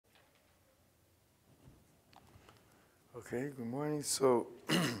Okay, good morning. So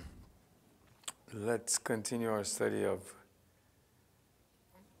let's continue our study of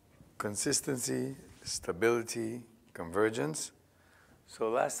consistency, stability, convergence. So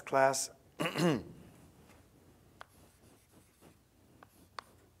last class, we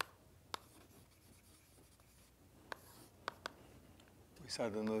saw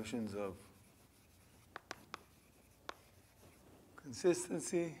the notions of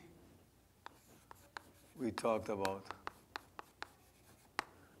consistency. We talked about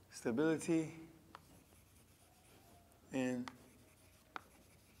stability, and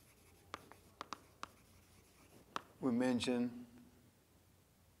we mentioned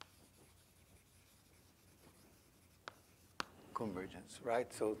convergence,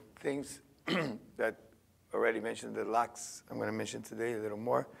 right? So things that already mentioned, the Locke's, I'm going to mention today a little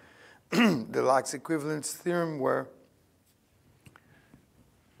more, the Locke's equivalence theorem, where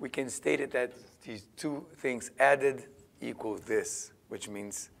we can state it that these two things added equal this, which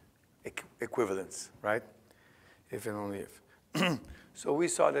means equivalence, right? If and only if. So we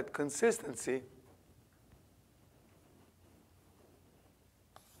saw that consistency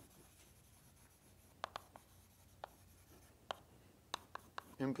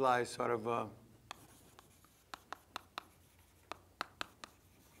implies sort of a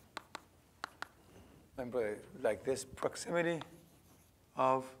like this proximity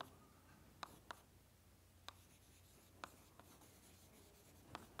of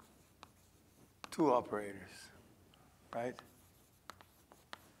two operators, right?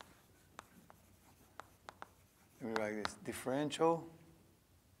 Let me write this differential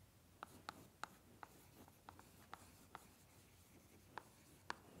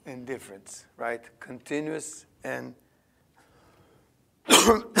and difference, right? Continuous and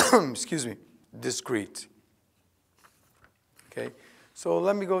excuse me, discrete. Okay, so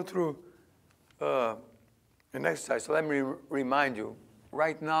let me go through an exercise. So let me remind you,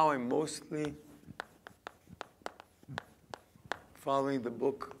 right now I'm mostly following the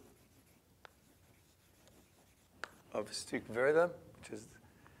book of Strict Verda, which is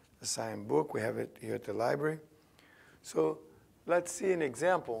the signed book. We have it here at the library. So let's see an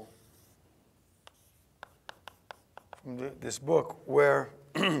example from this book where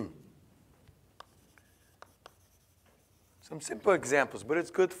some simple examples, but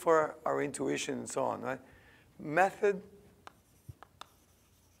it's good for our intuition and so on, right? Method.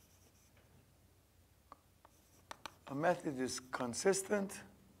 A method is consistent,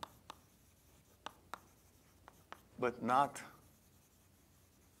 but not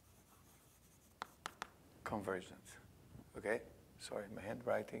convergent. Okay? Sorry, my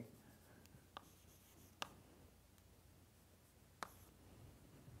handwriting.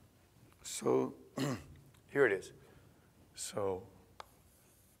 So here it is. So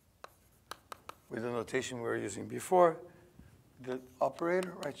with the notation we were using before, the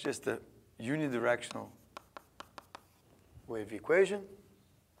operator writes just a unidirectional wave equation.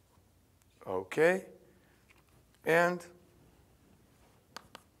 Okay. And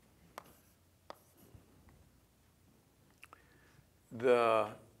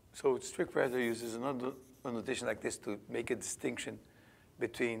so strict Verda uses another notation like this to make a distinction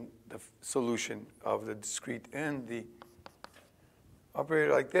between the solution of the discrete and the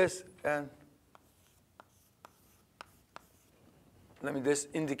operator like this. And let me just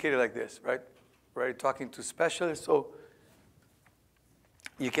indicate it like this, right? We're already talking to specialists, so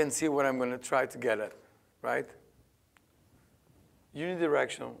you can see what I'm going to try to get at, right?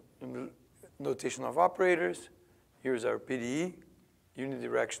 Unidirectional in the notation of operators. Here's our PDE,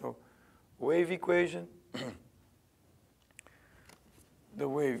 unidirectional wave equation. The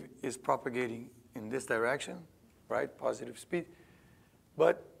wave is propagating in this direction, right? Positive speed.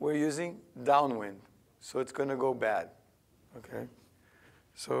 But we're using downwind, so it's going to go bad, okay?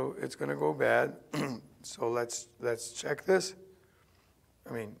 So it's going to go bad. So let's check this.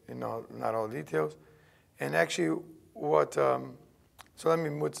 I mean, not all details. And actually, what? So let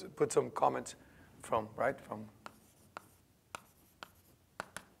me put some comments from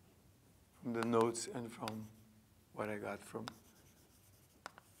the notes and from what I got from.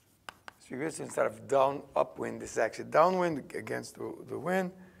 So instead of upwind, this is actually downwind against the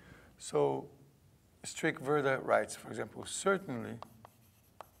wind. So Strict Verda writes, for example, certainly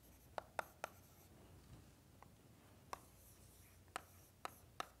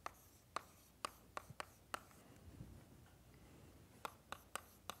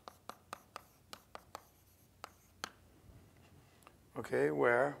okay,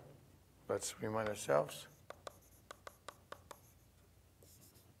 where, let's remind ourselves.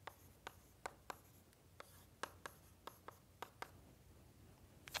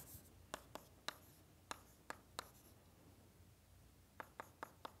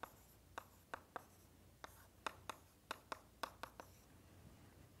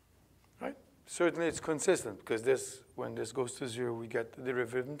 certainly it's consistent, because this, when this goes to 0, we get the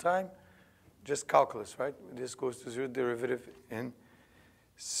derivative in time. Just calculus, right? When this goes to 0, derivative in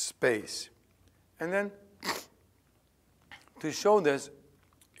space. And then, to show this,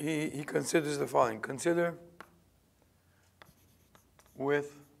 he considers the following. Consider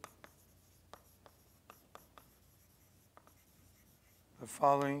with the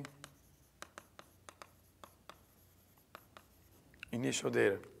following initial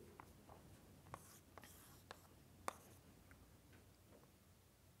data.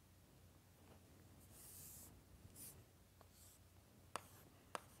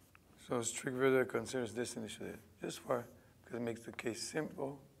 So strict vedada considers this initial data, just for, because it makes the case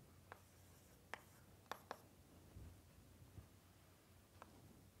simple.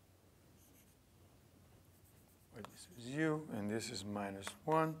 Where this is u, and this is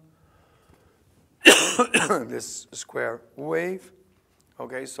 -1. This square wave.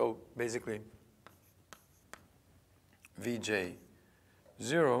 Okay, so basically,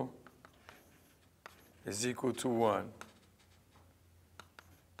 Vj0 is equal to 1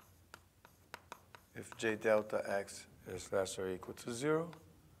 if j delta x is less or equal to 0,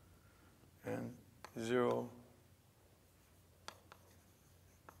 and 0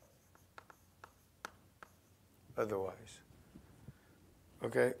 otherwise.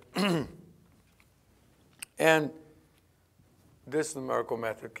 Okay? And this numerical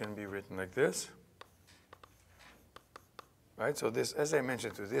method can be written like this. Right? So this, as I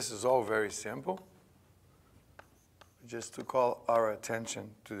mentioned to you, this is all very simple. Just to call our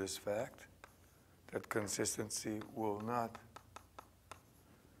attention to this fact that consistency will not.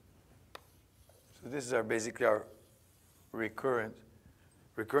 So this is basically our recurrence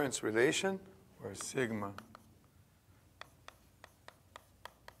relation, where sigma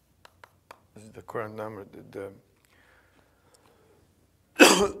is the current number, the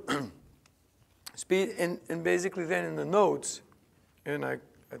speed, and basically then in the notes, and I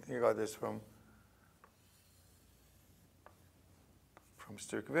think I got this from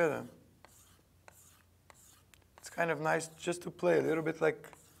strict vedada. It's kind of nice just to play a little bit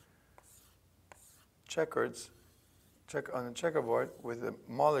like checkers, on a checkerboard with a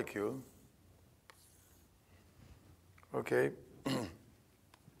molecule. Okay,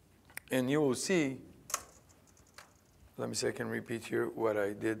 and you will see. Let me see, I can repeat here what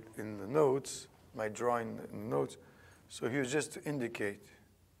I did in the notes, my drawing in the notes. So here's just to indicate,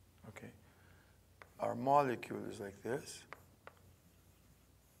 okay, our molecule is like this.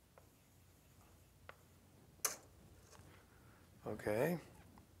 Okay.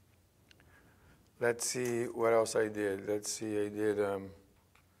 Let's see what else I did. Let's see, I did,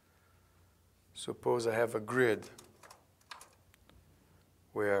 suppose I have a grid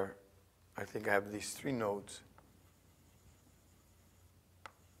where I think I have these 3 nodes.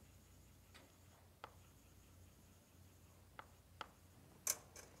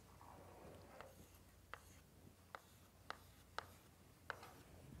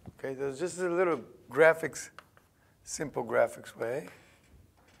 Okay, there's just a little graphics, simple graphics way.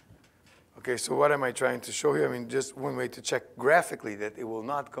 Okay, so what am I trying to show here? I mean, just one way to check graphically that it will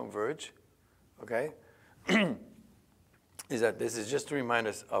not converge, okay, is that this is just to remind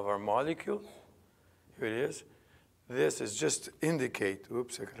us of our molecule. Here it is. This is just to indicate,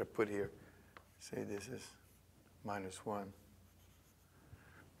 oops, I gotta put here, say this is -1.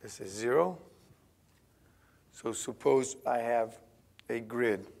 This is 0. So suppose I have a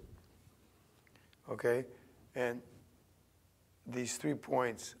grid, okay, and these 3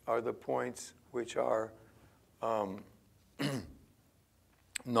 points are the points which are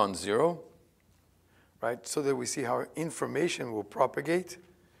non-zero, right? So that we see how information will propagate.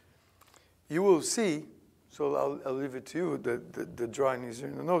 You will see, so I'll leave it to you, the drawing is here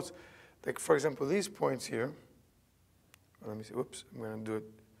in the notes. Like, for example, these points here, let me see, whoops, I'm going to do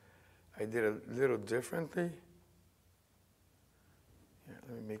it. I did it a little differently. Yeah,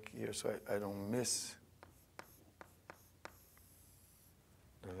 let me make it here so I don't miss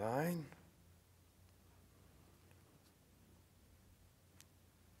the line.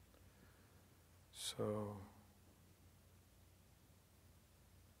 So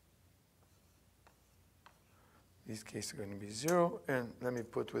these cases are going to be 0, and let me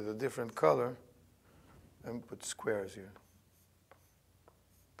put with a different color. Let me put squares here.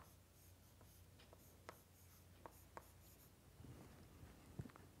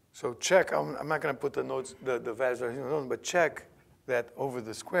 So check, I'm not going to put the notes, the values are here, but check that over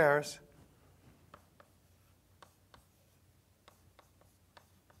the squares,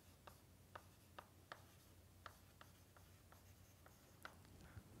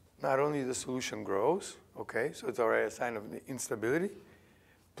 not only the solution grows, okay, so it's already a sign of the instability,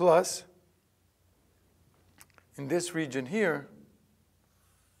 plus in this region here,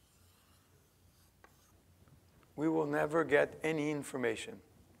 we will never get any information,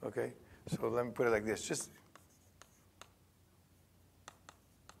 okay? So let me put it like this.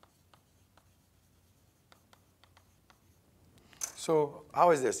 So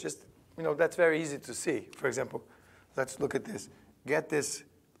how is this? Just, that's very easy to see. For example, let's look at this. Get this,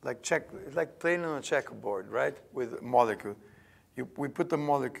 like playing on a checkerboard, right? With a molecule. We put the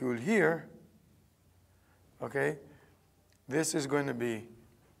molecule here, okay? This is going to be,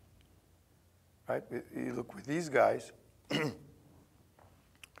 right? You look with these guys.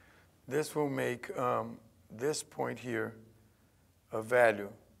 This will make this point here a value.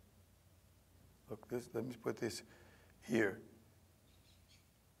 Look, let me put this here,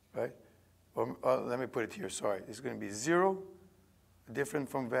 right? Or let me put it here, sorry. It's going to be 0, different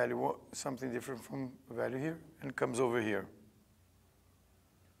from value 1, something different from value here, and it comes over here.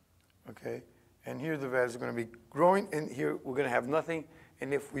 Okay? And here the values are going to be growing, and here we're going to have nothing.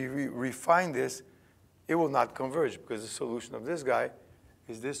 And if we refine this, it will not converge, because the solution of this guy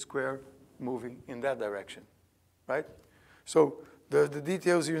is this square moving in that direction, right? So the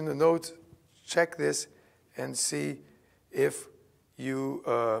details here in the notes, check this and see if you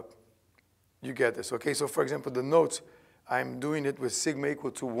get this. Okay, so for example, the notes, I'm doing it with sigma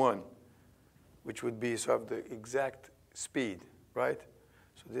equal to 1, which would be sort of the exact speed, right?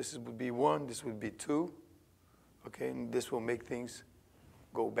 So this would be 1, this would be 2, okay, and this will make things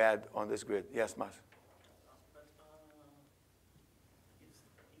go bad on this grid. Yes, Mas?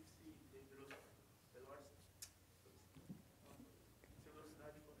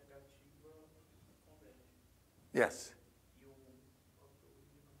 Yes.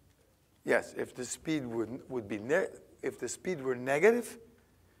 Yes, if the speed would be if the speed were negative,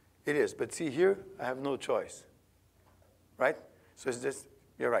 it is. But see here, I have no choice, right? So it's just,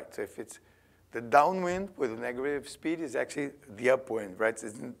 you're right. So if it's the downwind with a negative speed is actually the upwind, right?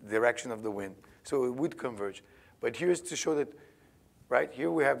 It's in the direction of the wind. So it would converge. But here's to show that, right?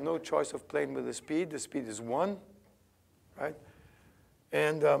 Here we have no choice of playing with the speed. The speed is 1, right?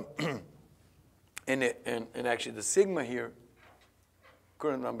 And and actually the sigma here,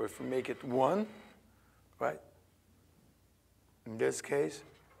 current number, if we make it 1, right? In this case,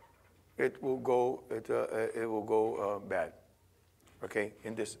 it will go bad. Okay,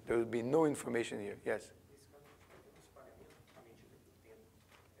 in this, there will be no information here. Yes?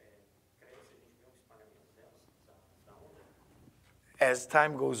 As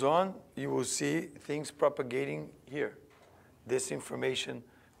time goes on, you will see things propagating here. This information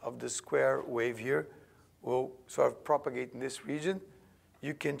of the square wave here will sort of propagate in this region.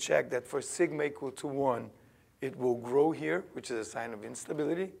 You can check that for sigma equal to 1, it will grow here, which is a sign of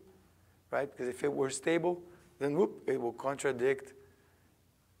instability, right? Because if it were stable, then whoop, it will contradict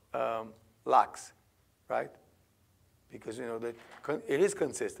lax, right? Because that it is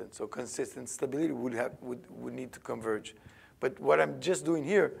consistent, so consistent stability would need to converge. But what I'm just doing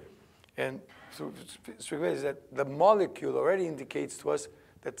here, and so is that the molecule already indicates to us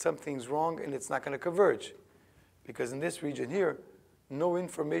that something's wrong and it's not going to converge, because in this region here, no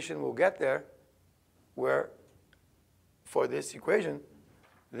information will get there, where for this equation,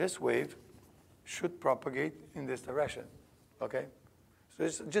 this wave should propagate in this direction. Okay. So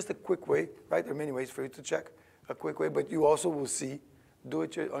it's just a quick way, right? There are many ways for you to check, a quick way, but you also will see, do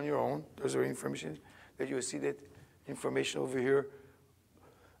it on your own. There's information that you will see that information over here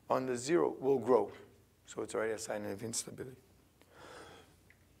on the 0 will grow. So it's already a sign of instability.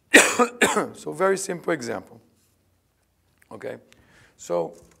 So very simple example. Okay.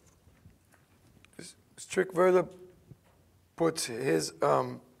 So Strickwerder puts his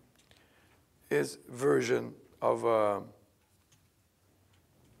version of a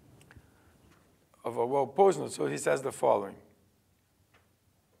well-posed note. So he says the following.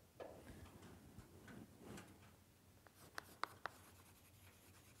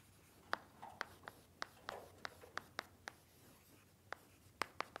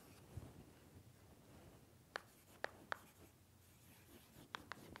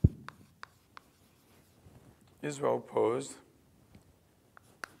 Is well-posed.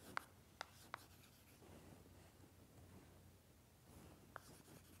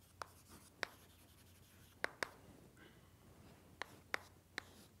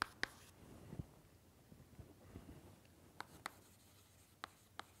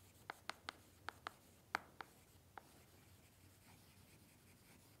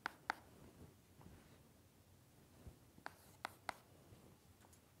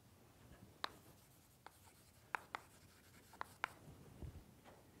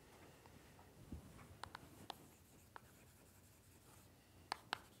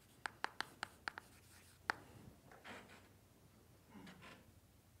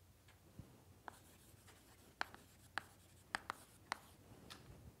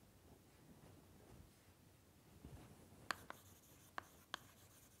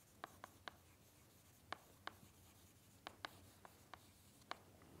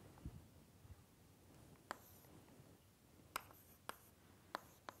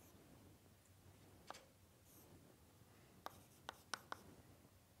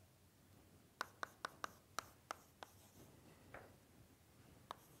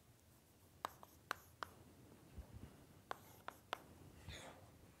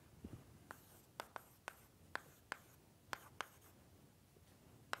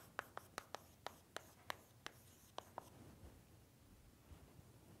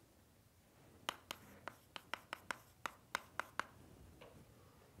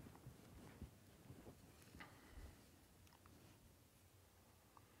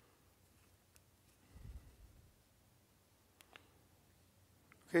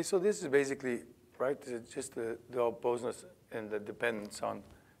 Okay, so this is basically, right, it's just the opposeness and the dependence on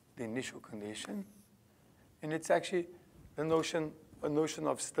the initial condition. And it's actually a notion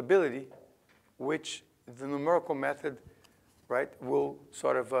of stability, which the numerical method, right, will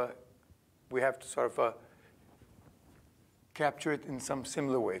sort of, we have to sort of capture it in some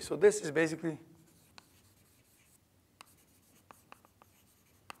similar way. So this is basically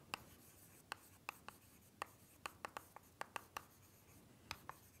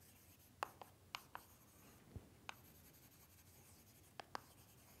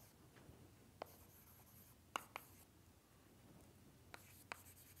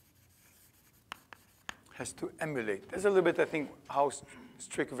has to emulate. That's a little bit, I think, how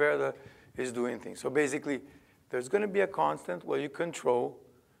strict vedada is doing things. So basically, there's going to be a constant where you control,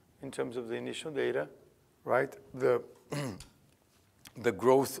 in terms of the initial data, right, the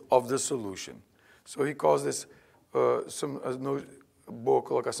growth of the solution. So he calls this boa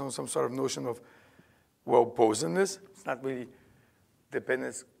colocação, some sort of notion of well-posedness. It's not really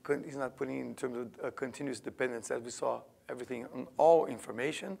dependence. He's not putting in terms of a continuous dependence, as we saw everything on all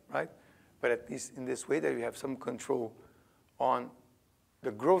information, right? But at least in this way that we have some control on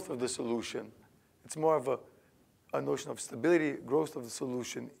the growth of the solution. It's more of a notion of stability, growth of the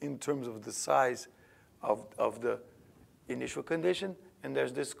solution in terms of the size of the initial condition. And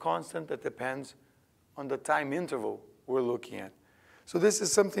there's this constant that depends on the time interval we're looking at. So this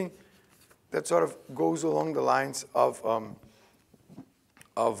is something that sort of goes along the lines of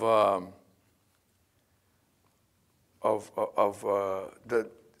the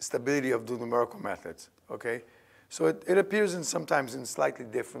stability of the numerical methods, okay? So it appears sometimes in slightly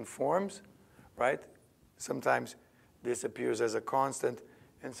different forms, right? Sometimes this appears as a constant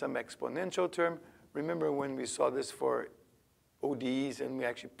in some exponential term. Remember when we saw this for ODEs and we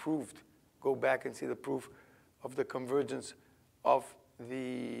actually proved, go back and see the proof of the convergence of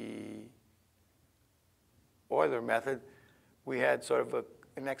the Euler method, we had sort of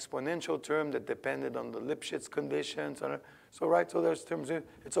an exponential term that depended on the Lipschitz conditions. So right, so there's terms,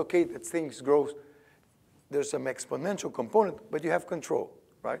 it's okay that things grow. There's some exponential component, but you have control,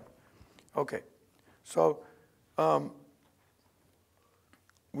 right? Okay, so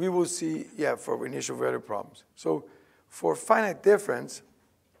we will see, yeah, for initial vedada problems. So for finite difference,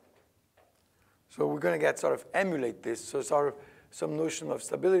 so we're going to get sort of emulate this. So sort of some notion of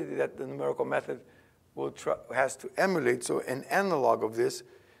stability that the numerical method has to emulate. So an analog of this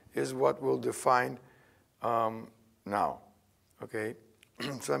is what we'll define now. Okay,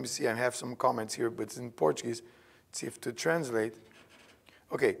 so let me see, I have some comments here, but it's in Portuguese. Let's see if to translate.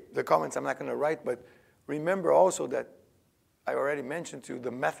 Okay, the comments I'm not going to write, but remember also that I already mentioned to you the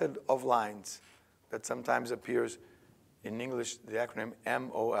method of lines that sometimes appears in English, the acronym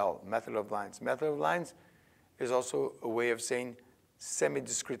MOL, method of lines. Method of lines is also a way of saying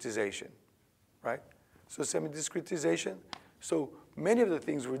semi-discretization, right? So semi-discretization, so many of the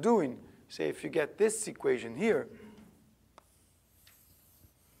things we're doing, say if you get this equation here,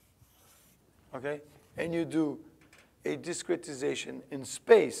 okay, and you do a discretization in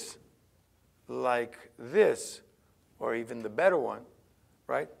space like this, or even the better one,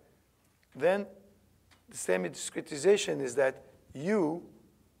 right? Then the semi-discretization is that you,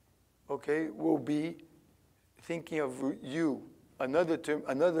 okay, will be thinking of you. Another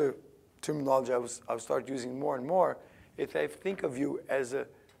terminology I'll start using more and more, if I think of you as a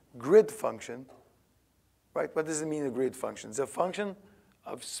grid function, right? What does it mean, a grid function? It's a function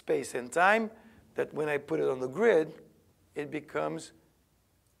of space and time that when I put it on the grid, it becomes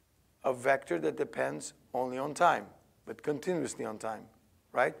a vector that depends only on time, but continuously on time,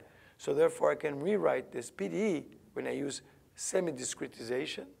 right? So therefore, I can rewrite this PDE when I use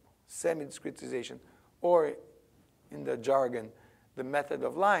semi-discretization, or in the jargon, the method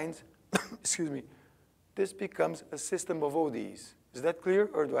of lines, excuse me, this becomes a system of ODEs. Is that clear,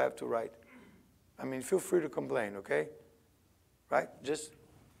 or do I have to write? I mean, feel free to complain, okay? Right? Just,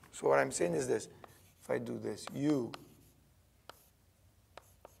 so what I'm saying is this. If I do this,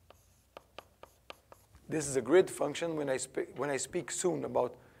 this is a grid function. When I speak soon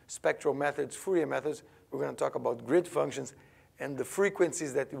about spectral methods, Fourier methods, we're going to talk about grid functions and the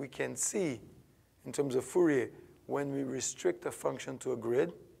frequencies that we can see in terms of Fourier when we restrict a function to a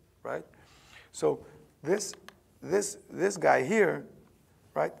grid, right? So this guy here,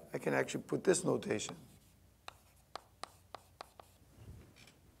 right, I can actually put this notation,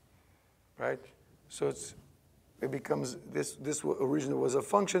 right? So it becomes, this originally was a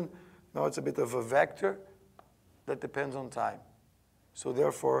function, now it's a bit of a vector that depends on time. So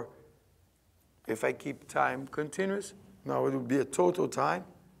therefore, if I keep time continuous, now it will be a total time,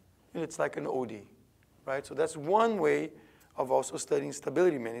 and it's like an OD, right? So that's one way of also studying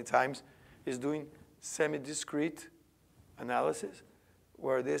stability many times is doing semi-discrete analysis,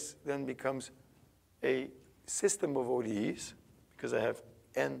 where this then becomes a system of ODEs, because I have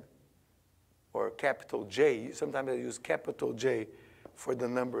N or capital J. Sometimes I use capital J for the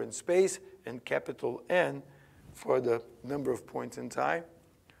number in space and capital N for the number of points in time,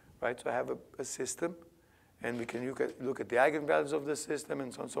 right? So I have a system, and we can look at the eigenvalues of the system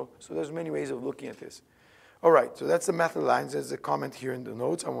and so on. So there's many ways of looking at this. All right, so that's the method lines. There's a comment here in the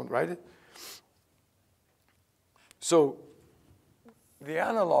notes. I won't write it. So the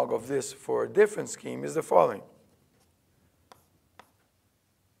analog of this for a different scheme is the following.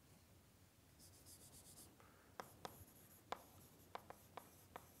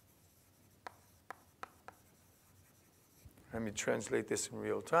 Let me translate this in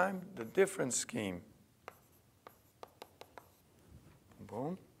real time. The different scheme,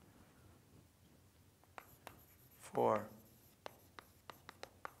 boom, for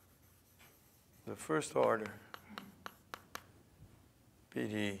the first order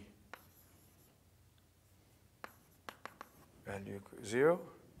PD value equals 0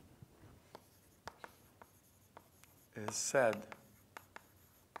 is said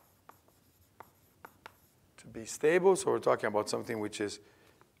to be stable. So we're talking about something which is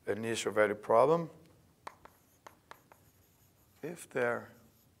an initial value problem. If there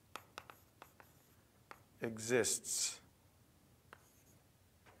exists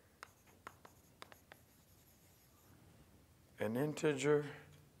an integer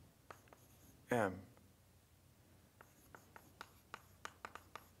m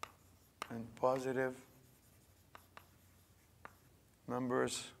and positive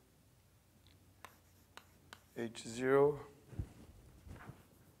numbers h0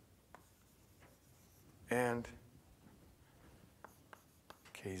 and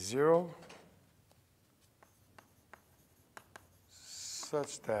k0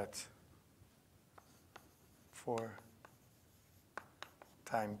 such that for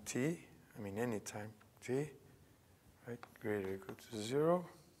time t, I mean any time t, right, greater or equal to 0,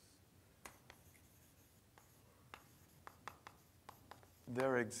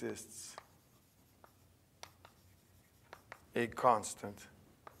 there exists a constant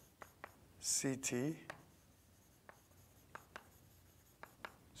Ct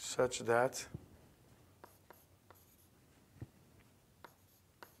such that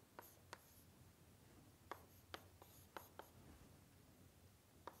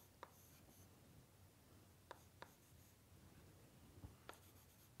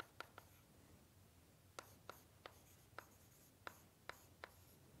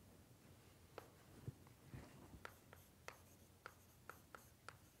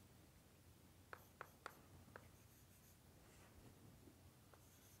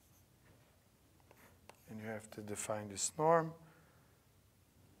you have to define this norm.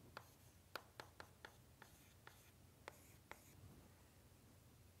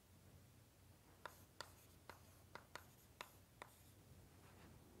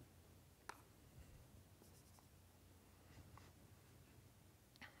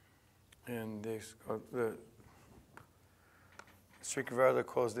 And this, the strict variable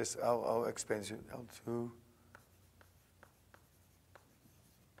calls this, I'll explain it, L2.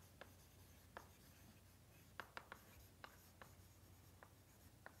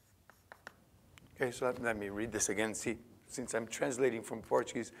 Okay, so let me read this again. See, since I'm translating from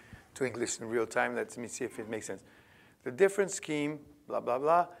Portuguese to English in real time, let me see if it makes sense. The different scheme, blah, blah,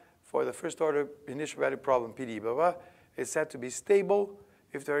 blah, for the first order initial value problem, PD, blah, blah, is said to be stable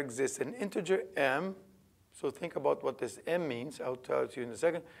if there exists an integer m. So think about what this m means. I'll tell it to you in a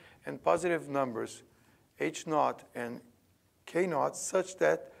second. And positive numbers h0 and k0 such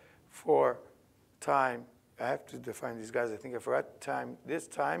that for time, I have to define these guys. I think I forgot time. This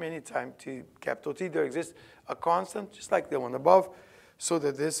time, any time t, capital T, there exists a constant, just like the one above, so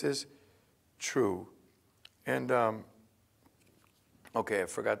that this is true. And, okay, I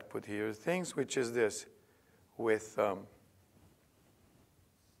forgot to put here things, which is this with, well,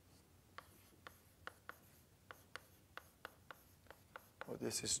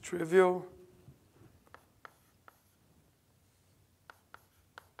 this is trivial.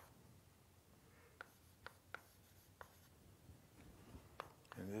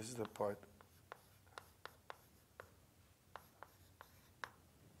 This is the part.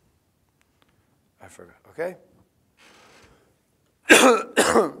 I forgot, okay?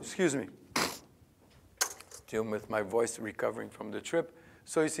 Excuse me. Dealing with my voice recovering from the trip.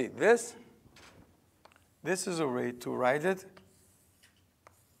 So you see, this is a way to write it.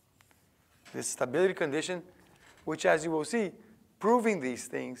 This stability condition, which as you will see, proving these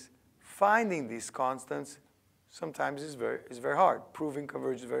things, finding these constants, sometimes is very hard. Proving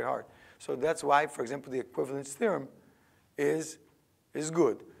convergence is very hard. So that's why, for example, the equivalence theorem is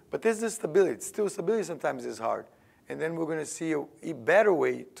good. But there's the stability. Still, stability sometimes is hard. And then we're going to see a better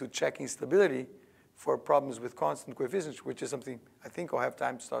way to checking stability for problems with constant coefficients, which is something I think I'll have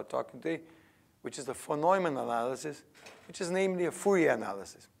time to start talking today, which is the von Neumann analysis, which is namely a Fourier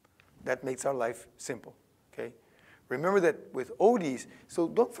analysis. That makes our life simple, okay? Remember that with ODEs, so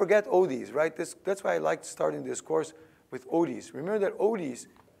don't forget ODEs, right? That's why I like starting this course with ODEs. Remember that ODEs,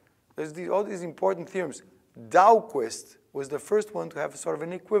 there's all these important theorems. Dahlquist was the first one to have sort of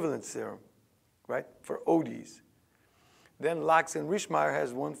an equivalence theorem, right, for ODEs. Then Lax and Rischmeier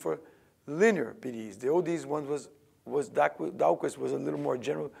has one for linear PDEs. The ODEs one was Dahlquist was a little more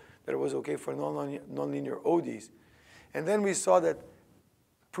general, that it was okay for nonlinear ODEs. And then we saw that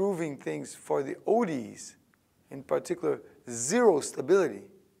proving things for the ODEs, in particular zero stability,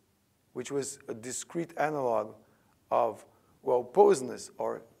 which was a discrete analog of well-posedness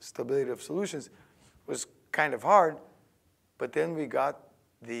or stability of solutions, was kind of hard. But then we got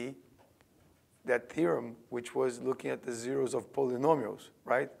that theorem, which was looking at the zeros of polynomials,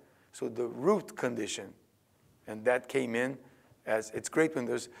 right? So the root condition, and that came in as, it's great when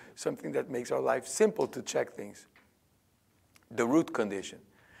there's something that makes our life simple to check things. The root condition.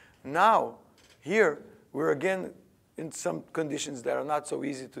 Now, here, we're again in some conditions that are not so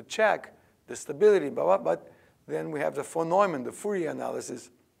easy to check, the stability, blah, blah, but then we have the von Neumann, the Fourier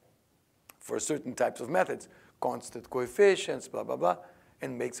analysis for certain types of methods, constant coefficients, blah, blah, blah,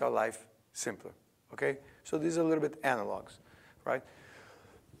 and makes our life simpler, okay? So these are a little bit analogs, right?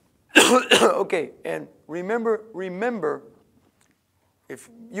 Okay, and remember, if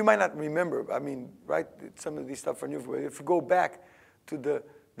you might not remember, I mean, right, some of these stuff are new, but if you go back to the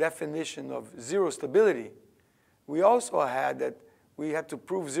definition of zero stability, we also had that we had to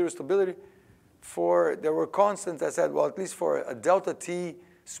prove zero stability for, there were constants that said, well, at least for a delta t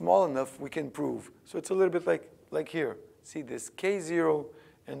small enough, we can prove. So it's a little bit like here. See, this k0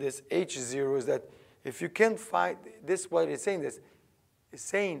 and this h0 is that if you can't find this, what it's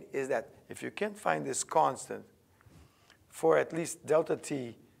saying is that if you can't find this constant for at least delta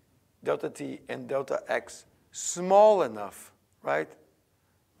t and delta x small enough, right,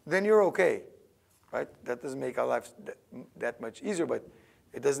 then you're okay, right? That doesn't make our lives that much easier, but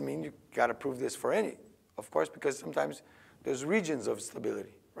it doesn't mean you got to prove this for any, of course, because sometimes there's regions of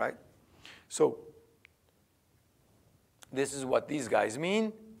stability, right? So this is what these guys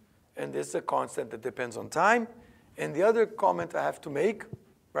mean, and this is a constant that depends on time. And the other comment I have to make,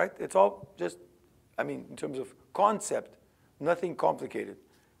 right, it's all just, I mean, in terms of concept, nothing complicated.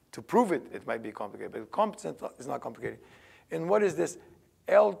 To prove it, it might be complicated, but the concept is not complicated. And what is this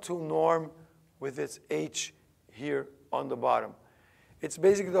L2 norm with its H here on the bottom? It's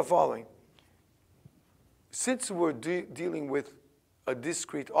basically the following. Since we're dealing with a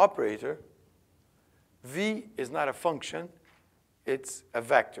discrete operator, V is not a function, it's a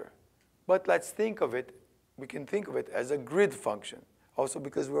vector. But let's think of it, we can think of it as a grid function. Also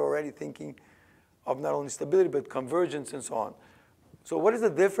because we're already thinking of not only stability, but convergence and so on. So what is the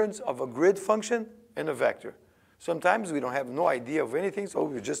difference of a grid function and a vector? Sometimes we don't have no idea of anything, so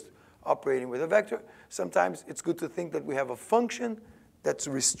we're just operating with a vector. Sometimes it's good to think that we have a function that's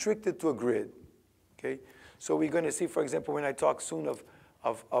restricted to a grid, okay? So we're going to see, for example, when I talk soon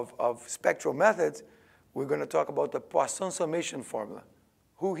of spectral methods, we're going to talk about the Poisson summation formula.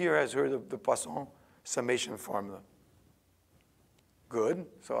 Who here has heard of the Poisson summation formula? Good.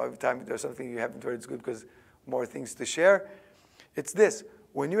 So every time there's something you haven't heard, it's good because more things to share. It's this.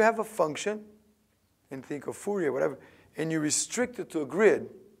 When you have a function, and think of Fourier, whatever, and you restrict it to a grid,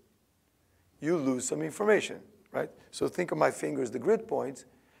 you lose some information, right? So think of my fingers, the grid points.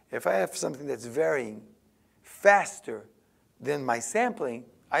 If I have something that's varying faster than my sampling,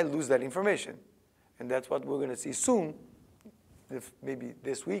 I lose that information. And that's what we're going to see soon, if maybe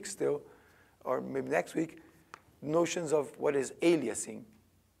this week still, or maybe next week, notions of what is aliasing,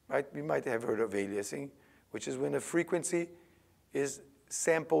 right? We might have heard of aliasing, which is when a frequency is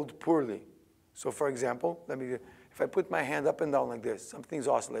sampled poorly. So for example, if I put my hand up and down like this, something's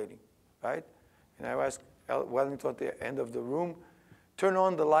oscillating, right? And I ask Wellington at the end of the room, turn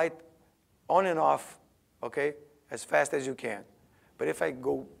on the light on and off, okay, as fast as you can. But if I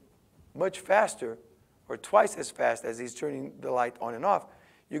go much faster, or twice as fast as he's turning the light on and off,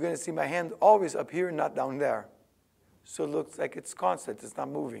 you're going to see my hand always up here, not down there. So it looks like it's constant, it's not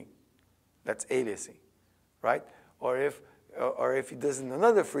moving. That's aliasing, right? Or if he does in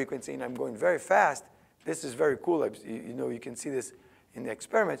another frequency and I'm going very fast, this is very cool. You know, you can see this in the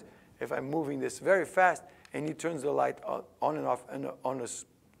experiments. If I'm moving this very fast and he turns the light on and off on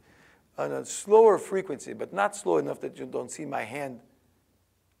on a slower frequency, but not slow enough that you don't see my hand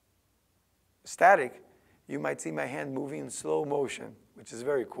static, you might see my hand moving in slow motion, which is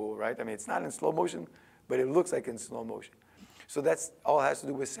very cool, right? I mean, it's not in slow motion, but it looks like in slow motion. So that's all has to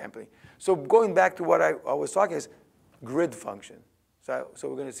do with sampling. So going back to what I was talking is grid function. So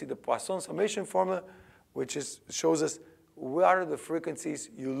we're going to see the Poisson summation formula, which shows us what are the frequencies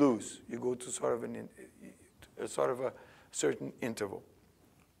you lose. You go to sort of a certain interval.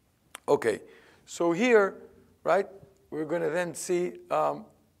 Okay, so here, right, we're going to then see, now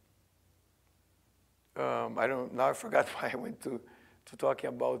I forgot why I went to talking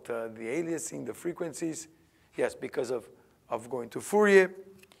about the aliasing, the frequencies. Yes, because of going to Fourier.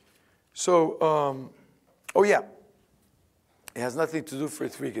 So, oh yeah, it has nothing to do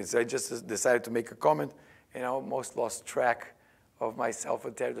with frequencies. I just decided to make a comment, and I almost lost track of myself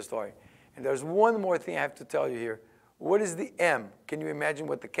and tell the story. And there's one more thing I have to tell you here. What is the M? Can you imagine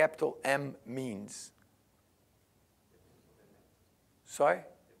what the capital M means? Sorry?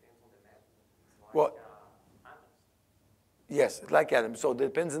 Well, yes, like atoms. So it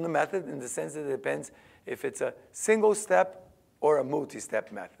depends on the method in the sense that it depends if it's a single step or a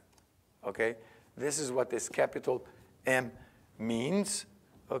multi-step method. Okay? This is what this capital M means.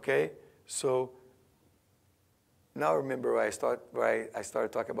 Okay? So now remember where I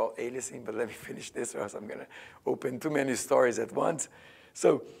started talking about aliasing, but let me finish this or else I'm going to open too many stories at once.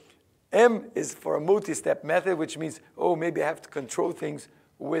 So M is for a multi-step method, which means, oh, maybe I have to control things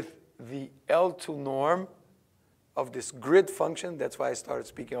with the L2 norm of this grid function. That's why I started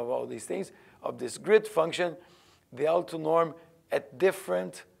speaking of all these things, of this grid function, the L2 norm at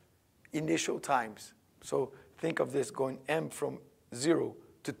different initial times. So think of this going M from 0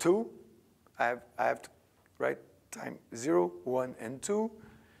 to 2. I have to write time 0, 1, and 2.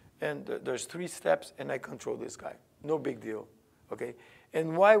 And there's 3 steps, and I control this guy. No big deal, okay?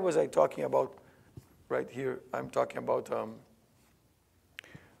 And why was I talking about, right here, I'm talking about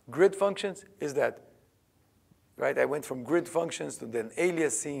grid functions, is that, right, I went from grid functions to then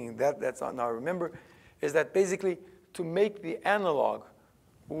aliasing, that's not now remember, is that basically to make the analog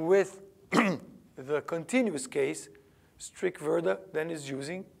with the continuous case, Strick-Werder then is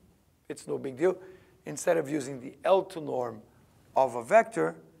using, it's no big deal, instead of using the L2 norm of a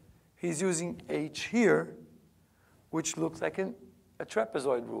vector, he's using H here, which looks like a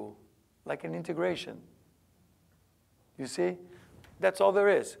trapezoid rule, like an integration. You see? That's all there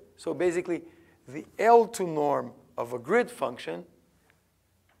is. So basically, the L2 norm of a grid function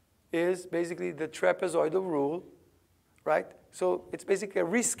is basically the trapezoidal rule, right? So it's basically a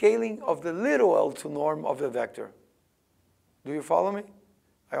rescaling of the little L2 norm of the vector. Do you follow me?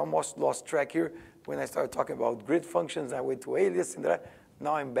 I almost lost track here when I started talking about grid functions. I went to alias and that.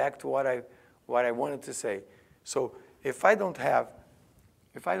 Now I'm back to what I wanted to say. So if I don't have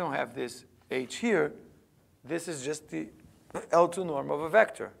this H here, this is just the L2 norm of a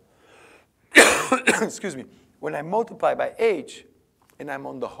vector. Excuse me. When I multiply by H, and I'm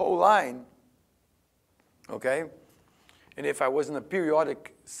on the whole line, okay? And if I was in a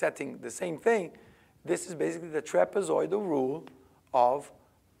periodic setting, the same thing, this is basically the trapezoidal rule of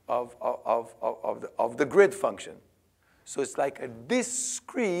the grid function. So it's like a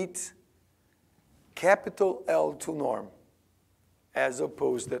discrete capital L2 norm, as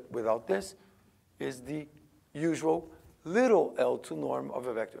opposed that without this is the usual little L2 norm of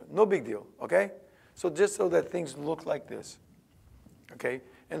a vector. No big deal, okay? So just so that things look like this, okay?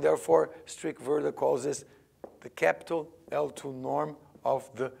 And therefore, Strick-Werder calls this the capital L2 norm of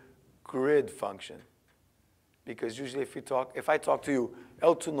the grid function. Because usually if I talk to you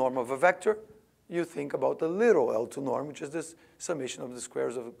L2 norm of a vector, you think about the little L2 norm, which is this summation of the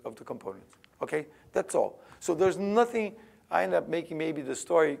squares of the components. Okay? That's all. So there's nothing, I end up making maybe the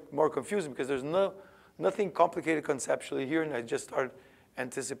story more confusing because there's nothing complicated conceptually here, and I just started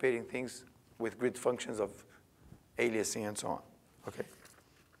anticipating things with grid functions of aliasing and so on. Okay?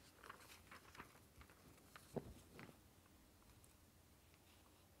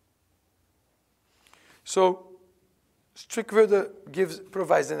 So Strick-Werder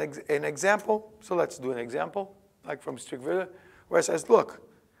provides an example. So let's do an example, like from Strick-Werder, where it says, look,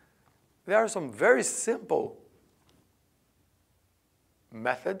 there are some very simple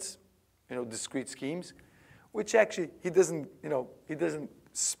methods, discrete schemes, which actually he doesn't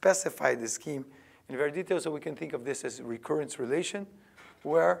specify the scheme in very detail, so we can think of this as a recurrence relation,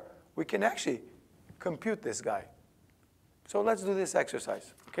 where we can actually compute this guy. So let's do this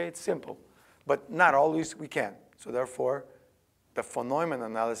exercise. Okay, it's simple, but not always we can. So therefore, the von Neumann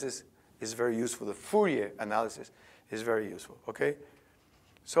analysis is very useful. The Fourier analysis is very useful, okay?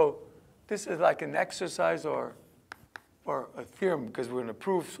 So this is like an exercise or or a theorem, because we're in a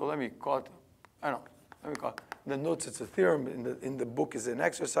proof, so let me call it, I don't know, let me call it, in the notes it's a theorem, in the book is an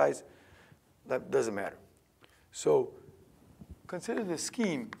exercise, that doesn't matter. So consider the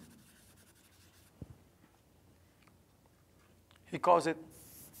scheme. He calls it,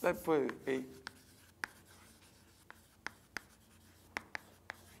 let's put it a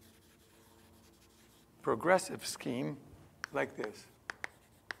progressive scheme like this.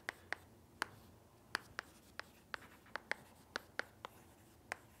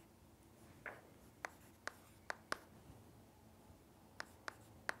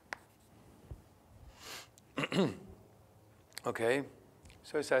 Okay,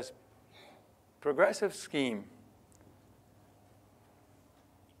 so it says progressive scheme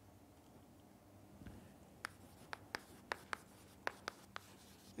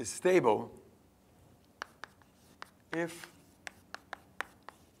is stable if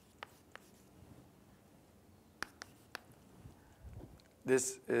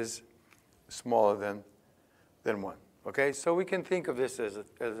this is smaller than 1. Okay, so we can think of this as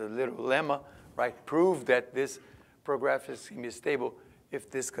a little lemma, right? Prove that this progressive scheme is stable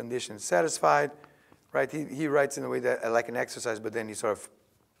if this condition is satisfied, right? He writes in a way that like an exercise, but then he sort of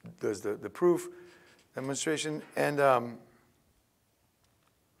does the proof demonstration. And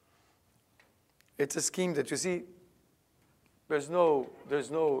it's a scheme that you see, there's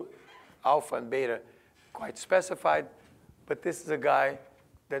no alpha and beta quite specified, but this is a guy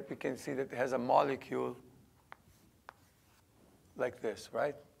that we can see that has a molecule like this,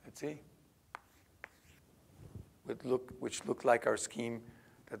 right? Let's see. Which looked like our scheme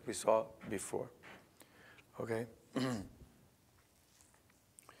that we saw before. Okay?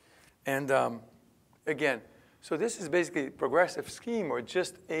 And again, so this is basically a progressive scheme, or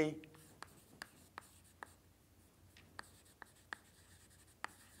just a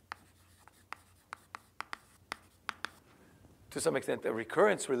to some extent a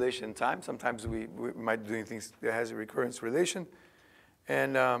recurrence relation in time. Sometimes we might be doing things that has a recurrence relation.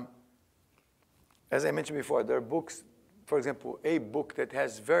 And as I mentioned before, there are books, for example, a book that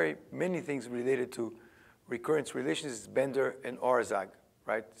has very many things related to recurrence relations is Bender and Orzag,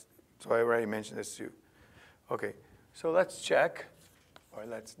 right? So I already mentioned this to you. Okay, so let's check, or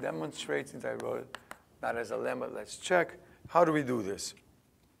let's demonstrate, since I wrote it not as a lemma, let's check. How do we do this?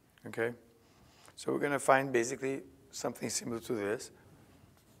 Okay, so we're going to find basically something similar to this.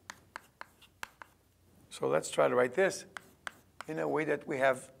 So let's try to write this in a way that we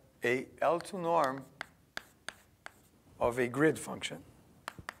have a L2 norm of a grid function.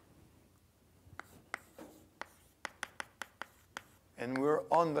 And we're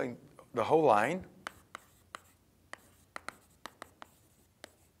on the whole line.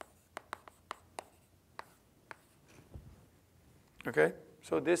 Okay,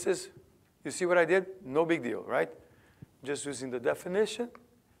 so this is, you see what I did? No big deal, right? Just using the definition,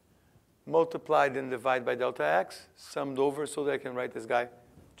 multiplied and divide by delta x, summed over so that I can write this guy,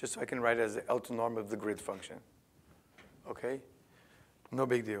 just so I can write it as the L2 norm of the grid function. Okay, no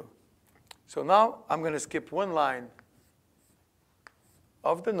big deal. So now I'm going to skip one line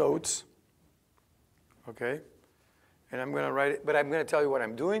of the notes, okay? And I'm going to write it, but I'm going to tell you what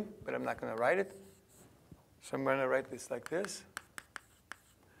I'm doing, but I'm not going to write it. So I'm going to write this like this.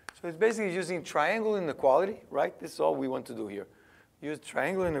 So it's basically using triangle inequality, right? This is all we want to do here. Use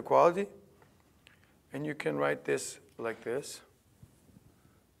triangle inequality, and you can write this like this.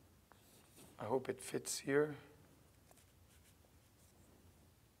 I hope it fits here.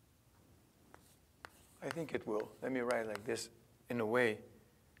 I think it will. Let me write like this in a way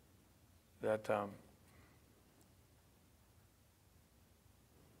that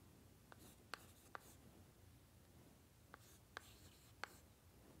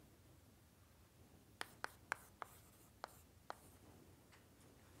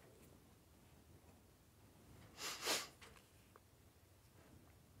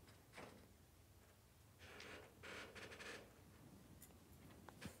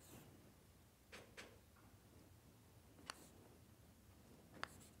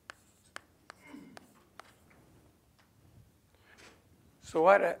so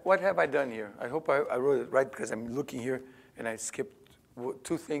what have I done here? I hope I wrote it right because I'm looking here and I skipped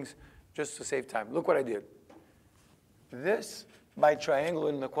two things just to save time. Look what I did. This, by triangle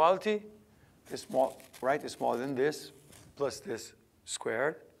inequality, is small, right? Is smaller than this, plus this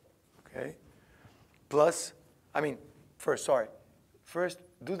squared, okay? Plus, first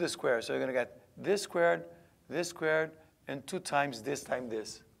do the square. So you're going to get this squared, and 2 times this times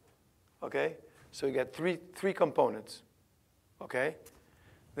this, okay? So you get three components, okay?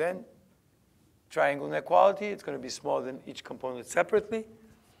 Then triangle inequality, it's going to be smaller than each component separately.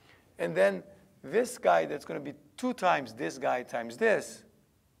 And then this guy that's going to be 2 times this guy times this,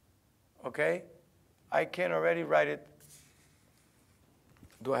 okay, I can already write it.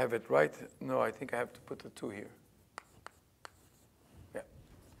 Do I have it right? No, I think I have to put the 2 here. Yeah,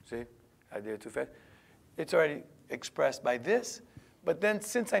 see, I did it too fast. It's already expressed by this, but then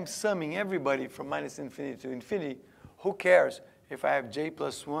since I'm summing everybody from minus infinity to infinity, who cares if I have j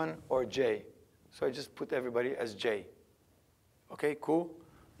plus 1 or j? So I just put everybody as j. Okay, cool?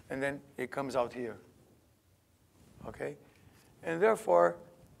 And then it comes out here. Okay? And therefore,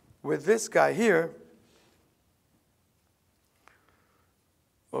 with this guy here,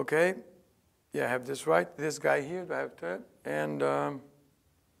 okay, yeah, I have this right. This guy here, do I have that? And,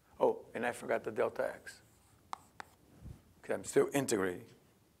 oh, and I forgot the delta x. Okay, I'm still integrating.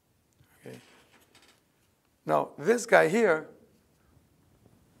 Okay. Now, this guy here,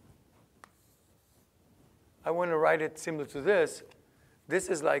 I want to write it similar to this. This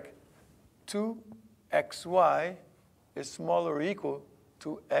is like 2xy is smaller or equal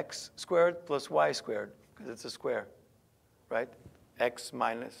to x squared plus y squared, because it's a square, right? X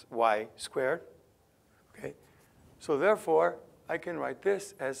minus y squared, okay? So therefore, I can write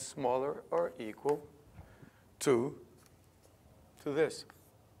this as smaller or equal to this.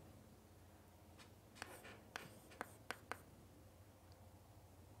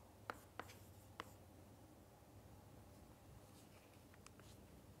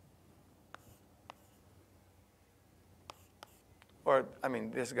 Or, I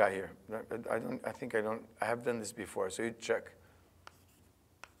mean, this guy here. I have done this before, so you check.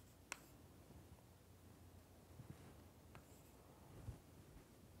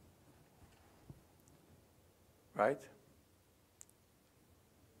 Right?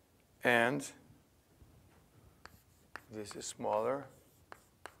 And this is smaller.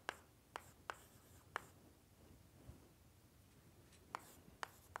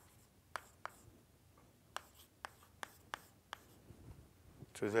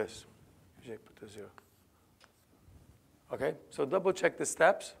 To this. Usually put the 0. Okay, so double check the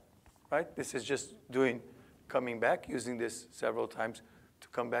steps, right? This is just coming back, using this several times to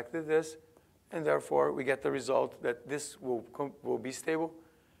come back to this. And therefore, we get the result that this will be stable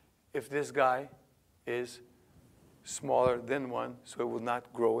if this guy is smaller than 1, so it will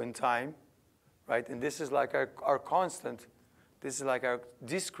not grow in time, right? And this is like our constant. This is like our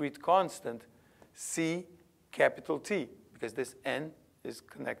discrete constant, C capital T, because this n is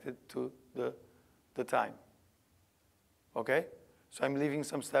connected to the time. Okay? So I'm leaving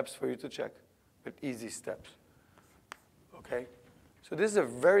some steps for you to check, but easy steps. Okay? So this is a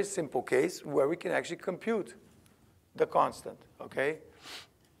very simple case where we can actually compute the constant, okay?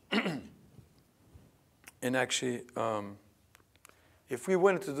 And actually, if we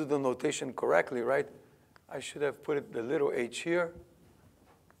wanted to do the notation correctly, right, I should have put the little h here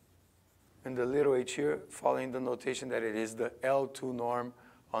and the little h here, following the notation that it is the L2 norm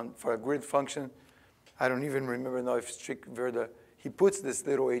for a grid function. I don't even remember now if strict vedada, he puts this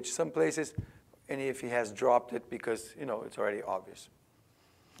little h some places, and if he has dropped it because, you know, it's already obvious.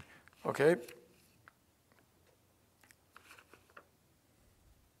 Okay?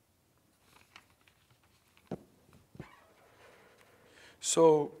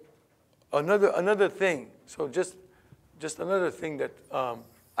 So another thing, so just another thing that I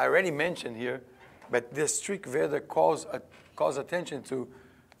already mentioned here, but this strict vedada calls attention to.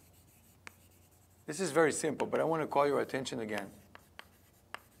 This is very simple, but I want to call your attention again.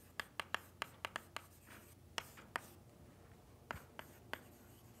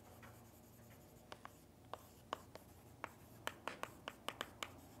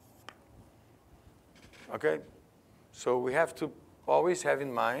 Okay? So we have to always have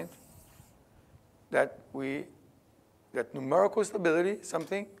in mind that numerical stability is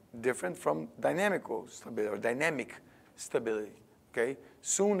something different from dynamical stability or dynamic stability. Okay?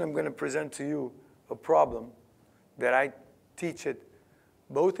 Soon I'm going to present to you a problem that I teach it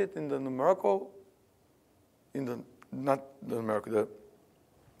both in the numerical, not the numerical,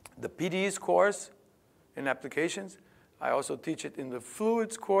 the PDEs course in applications. I also teach it in the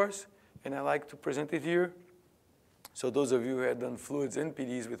fluids course, and I like to present it here. So those of you who have done fluids and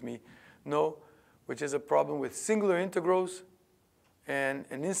PDEs with me know, which is a problem with singular integrals and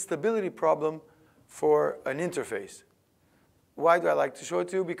an instability problem for an interface. Why do I like to show it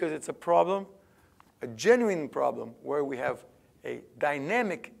to you? Because it's a problem, a genuine problem, where we have a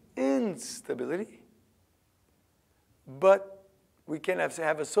dynamic instability, but we can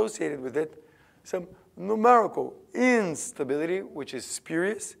have associated with it some numerical instability, which is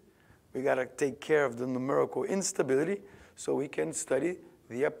spurious. We got to take care of the numerical instability so we can study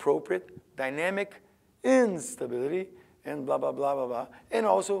the appropriate dynamic instability and blah, blah, blah, blah, blah. And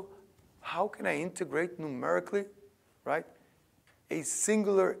also how can I integrate numerically, right, a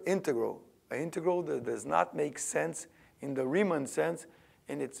singular integral, an integral that does not make sense in the Riemann sense,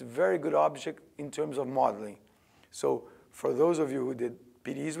 and it's a very good object in terms of modeling. So for those of you who did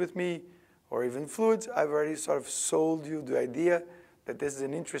PDEs with me, or even fluids, I've already sort of sold you the idea that this is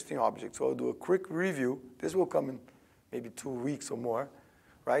an interesting object. So I'll do a quick review. This will come in maybe 2 weeks or more,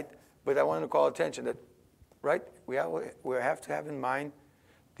 right? But I want to call attention that, right, we have to have in mind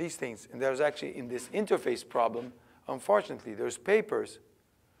these things. And there's actually, in this interface problem, unfortunately, there's papers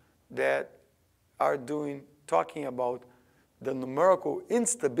that are talking about the numerical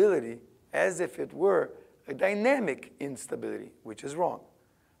instability as if it were a dynamic instability, which is wrong.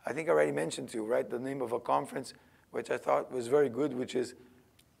 I think I already mentioned to you, right, the name of a conference, which I thought was very good, which is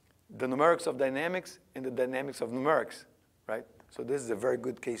the numerics of dynamics and the dynamics of numerics, right? So this is a very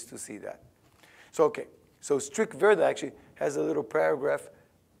good case to see that. So, okay, so strict vedada actually has a little paragraph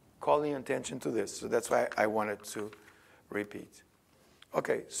calling attention to this. So that's why I wanted to repeat.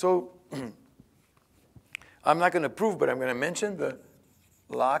 Okay, so I'm not going to prove, but I'm going to mention the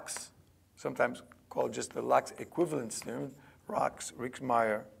Locke's, sometimes called just the Locke's equivalence theorem,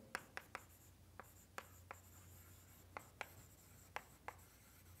 Rieksmeyer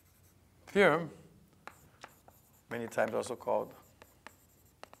theorem, many times also called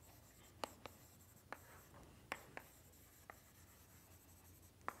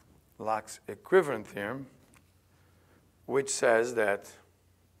Locke's equivalent theorem, which says that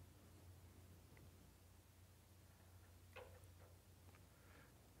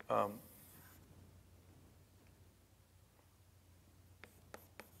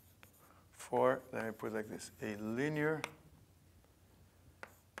let me put it like this, a linear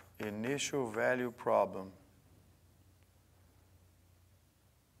initial value problem,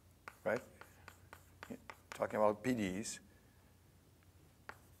 right? Talking about PDEs,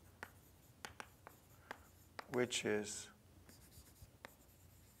 which is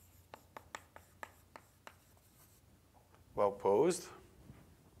well posed.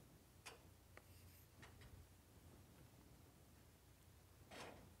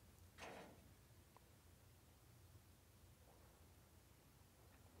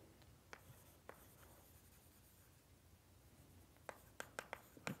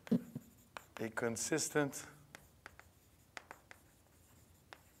 A consistent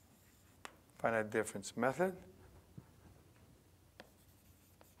finite difference method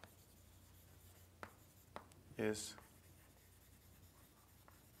is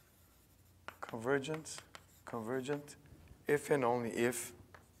convergent if and only if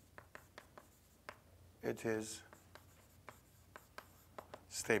it is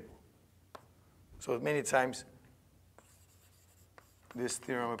stable. So many times this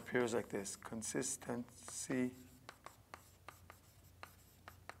theorem appears like this: consistency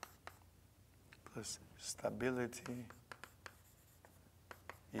plus stability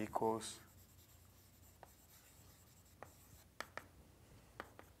equals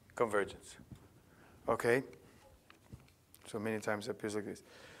convergence. Okay? So many times it appears like this.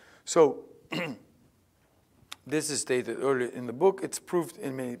 So this is stated earlier in the book. It's proved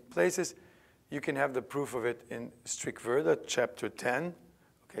in many places. You can have the proof of it in strict vedada, chapter 10.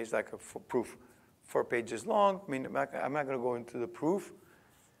 Okay, it's like a proof 4 pages long. I mean, I'm not going to go into the proof.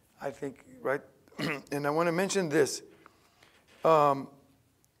 I think, right? And I want to mention this.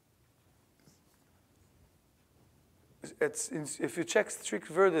 If you check strict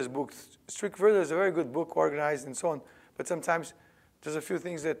vedada's book, strict vedada is a very good book, organized and so on. But sometimes there's a few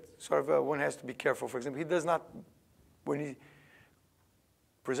things that sort of one has to be careful. For example, he does not, when he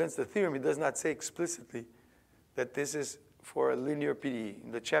presents the theorem, he does not say explicitly that this is for a linear PDE.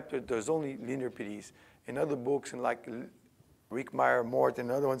 In the chapter, there's only linear PDEs. In other books, in like Rieckmeyer, Mort,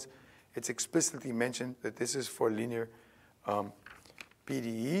 and other ones, it's explicitly mentioned that this is for linear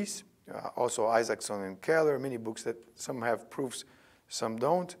PDEs. Also Isaacson and Keller, many books that some have proofs, some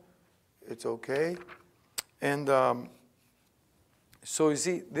don't. It's okay. And so you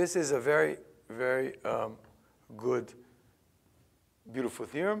see, this is a very, very good, beautiful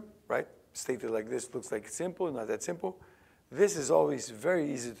theorem, right? Stated like this, looks like simple, not that simple. This is always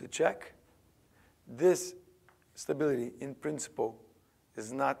very easy to check. This stability, in principle,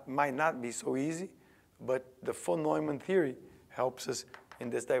 might not be so easy, but the von Neumann theory helps us in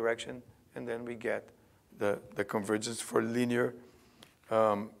this direction, and then we get the convergence for linear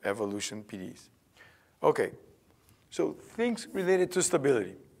evolution PDEs. Okay, so things related to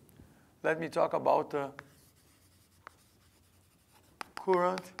stability. Let me talk about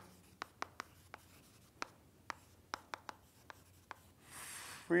Courant,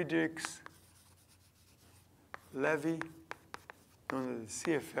 Friedrichs, Levy, known as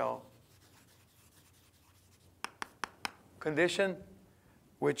the CFL condition,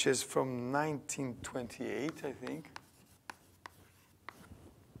 which is from 1928, I think.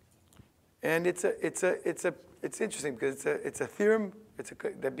 And it's interesting because it's a theorem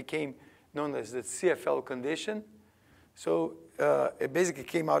that became known as the CFL condition. So it basically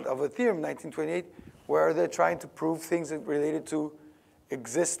came out of a theorem in 1928 where they're trying to prove things that related to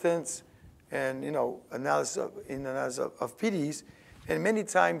existence and analysis of PDEs, and many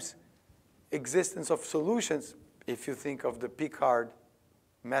times existence of solutions. If you think of the Picard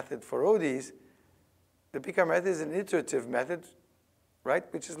method for ODEs, the Picard method is an iterative method, right?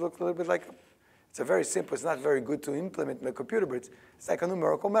 Which looks a little bit like, it's a very simple, it's not very good to implement in a computer, but it's like a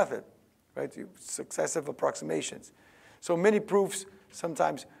numerical method, right? Successive approximations. So many proofs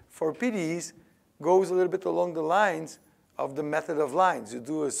sometimes for PDEs goes a little bit along the lines of the method of lines. You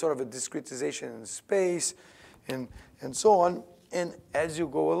do a sort of a discretization in space and so on. And as you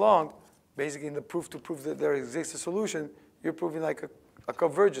go along, basically in the proof to prove that there exists a solution, you're proving like a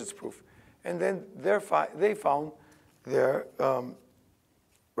convergence proof. And then they found their,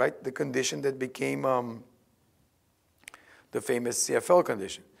 right, the condition that became the famous CFL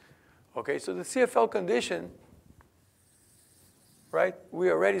condition. Okay, so the CFL condition, right,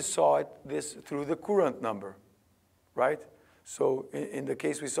 we already saw this through the Courant number, right? So in the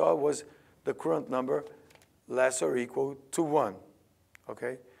case we saw was the Courant number less or equal to 1,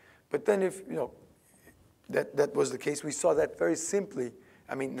 okay? But then if, that was the case, we saw that very simply,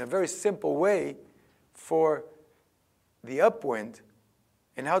 in a very simple way for the upwind.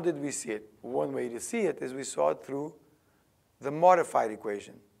 And how did we see it? One way to see it is we saw it through the modified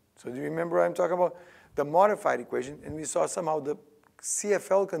equation. So do you remember what I'm talking about? The modified equation, and we saw somehow the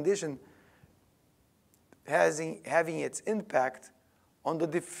CFL condition having its impact on the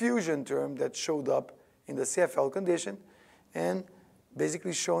diffusion term that showed up in the CFL condition, and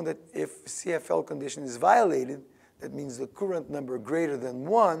basically shown that if CFL condition is violated, that means the Courant number greater than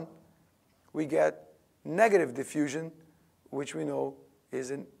 1, we get negative diffusion, which we know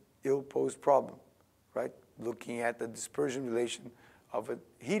is an ill-posed problem, right? Looking at the dispersion relation of a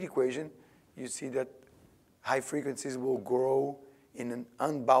heat equation, you see that high frequencies will grow in an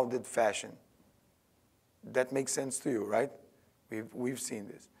unbounded fashion. That makes sense to you, right? We've seen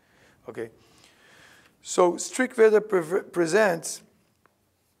this. Okay. So Strickwerder presents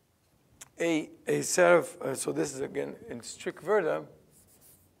a set of, so this is again in Strickwerder.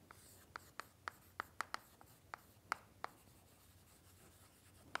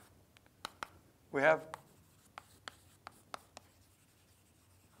 We have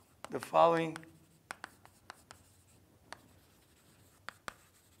the following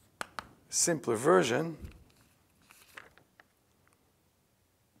simpler version.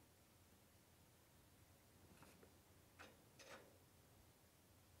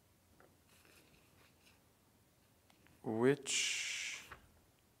 Which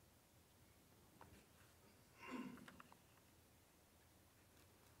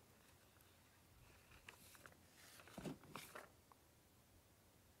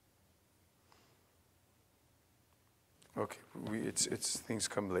okay, it's things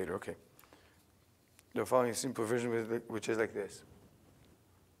come later. Okay. The following simple version, which is like this.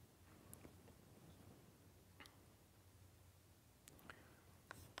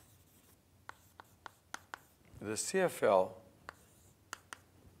 The CFL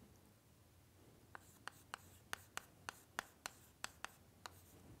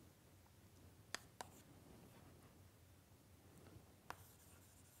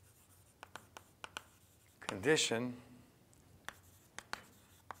condition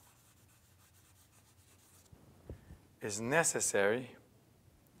is necessary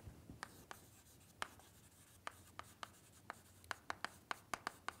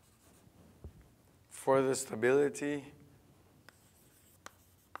for the stability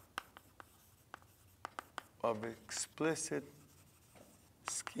of explicit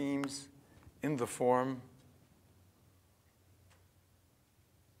schemes in the form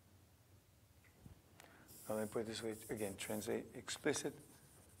let me put it this way again, translate explicit,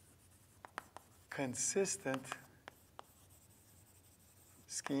 consistent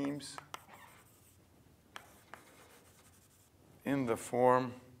schemes in the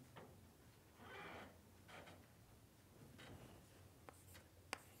form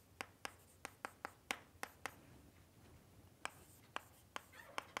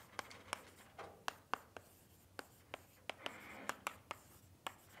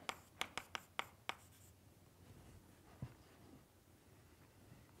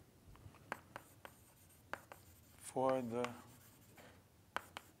for the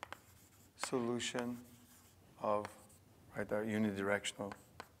solution of our unidirectional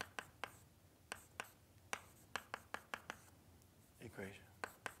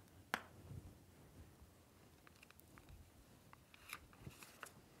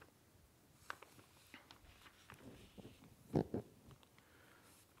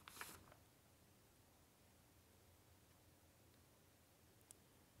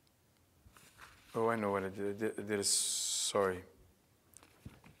Oh, I know what I did. I did a, sorry.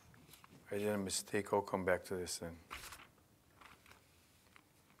 I did a mistake. I'll come back to this then.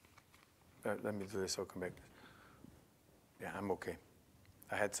 Let me do this. I'll come back. Yeah, I'm okay.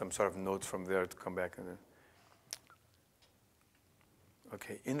 I had some sort of notes from there to come back. And then.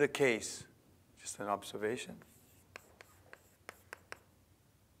 Okay, in the case, just an observation.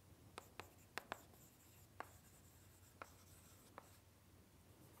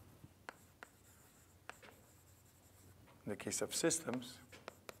 In the case of systems,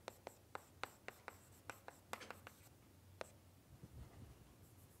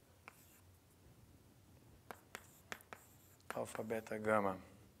 alpha, beta, gamma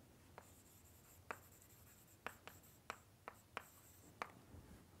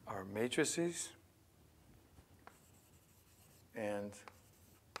are matrices, and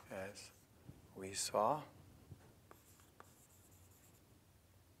as we saw,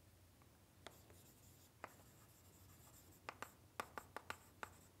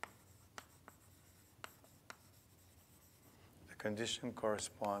 the condition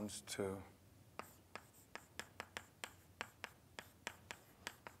corresponds to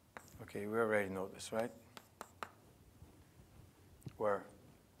okay, we already know this, right? Where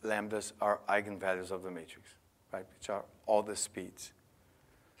lambdas are eigenvalues of the matrix, right? Which are all the speeds.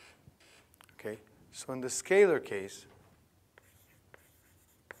 Okay, so in the scalar case,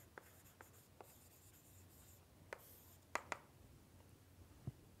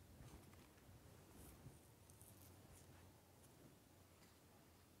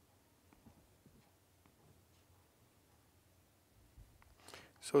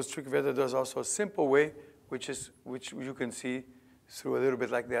 so Strickwetter does also a simple way, which you can see through a little bit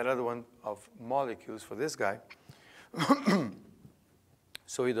like that other one of molecules for this guy.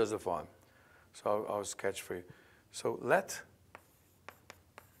 So he does the following. So I'll sketch for you. So let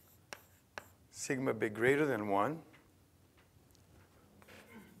sigma be greater than 1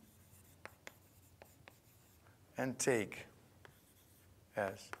 and take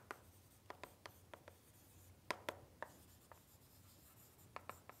as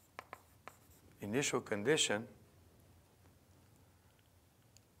initial condition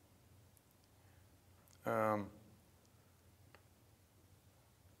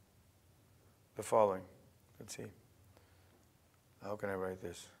the following. Let's see. How can I write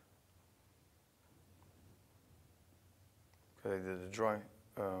this? Because I did the drawing.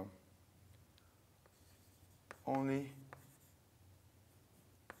 Only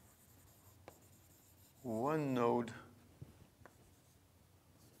one node.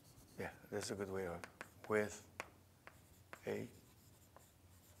 Yeah, that's a good way of it. With a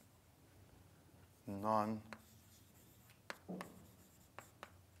non-zero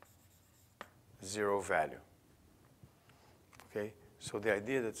value. Okay, so the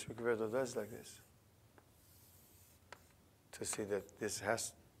idea that Strickwetter does like this, to see that this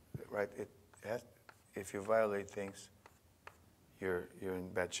has, right? It has. If you violate things, you're in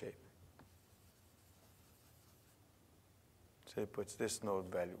bad shape. So it puts this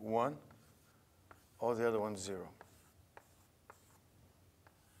node value 1, all the other ones 0.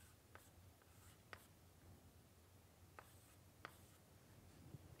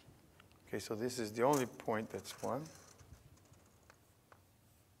 Okay, so this is the only point that's 1.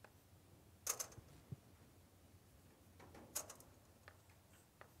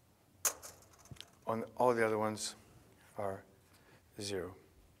 On all the other ones are 0.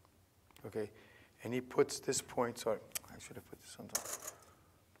 Okay, and he puts this point, sorry, I should have put this on top.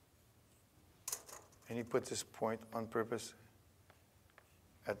 And he puts this point on purpose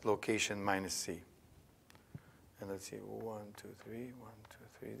at location minus C. And let's see, 1, 2, 3, 1, 2,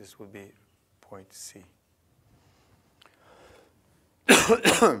 3. This would be point C.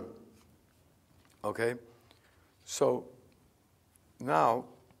 Okay, so now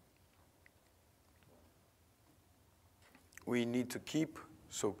we need to keep,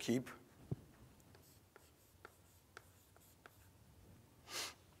 so keep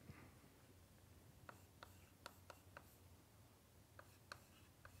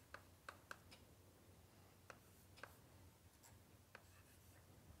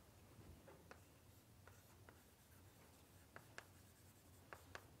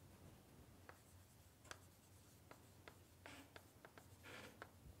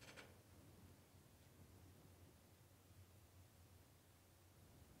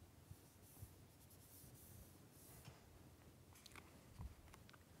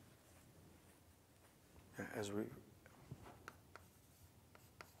as we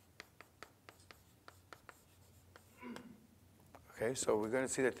okay, so we're going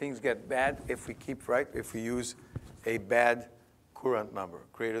to see that things get bad if we keep, right, if we use a bad current number,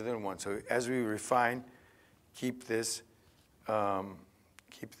 greater than 1. So as we refine, keep this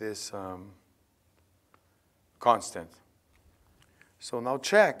constant. So now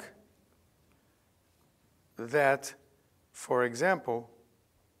check that, for example,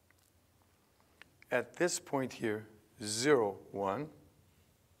 at this point here, 0, 1,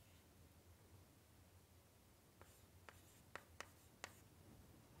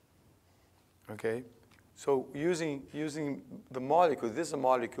 okay? So using the molecule, this is a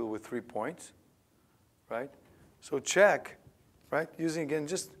molecule with 3 points, right? So check, right? Using, again,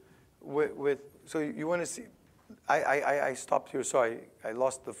 just so you want to see, I stopped here, sorry, I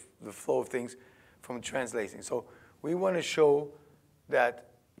lost the flow of things from translating. So we want to show that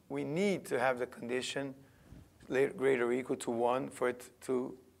we need to have the condition greater or equal to 1 for it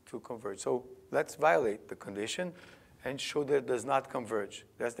to converge. So let's violate the condition and show that it does not converge.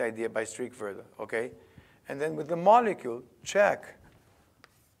 That's the idea by strict vedada, okay? And then with the molecule, check,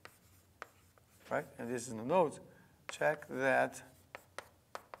 right? And this is in the notes. Check that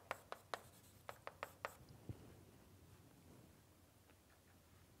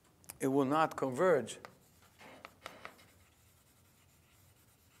it will not converge.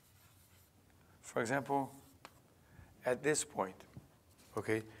 For example, at this point,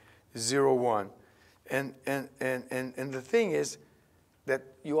 okay, 0, 1. And the thing is that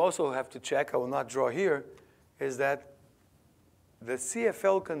you also have to check, I will not draw here, is that the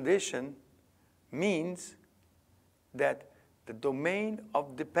CFL condition means that the domain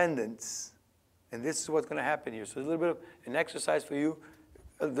of dependence, and this is what's going to happen here. So a little bit of an exercise for you.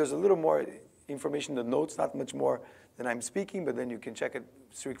 There's a little more information in the notes, not much more than I'm speaking, but then you can check it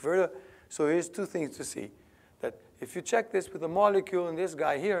strict vedada. So here's 2 things to see. That if you check this with a molecule and this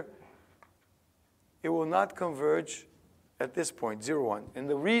guy here, it will not converge at this point, 0, 1. And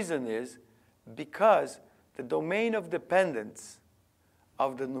the reason is because the domain of dependence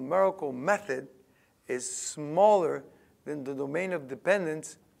of the numerical method is smaller than the domain of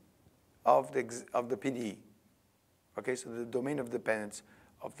dependence of the PDE. Okay, so the domain of dependence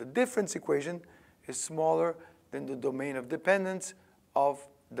of the difference equation is smaller than the domain of dependence of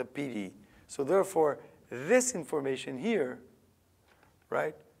the PDE. So therefore, this information here,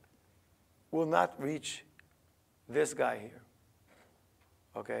 right, will not reach this guy here,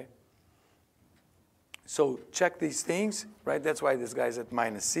 okay? So check these things, right? That's why this guy's at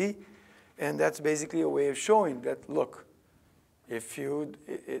minus C. And that's basically a way of showing that, look, if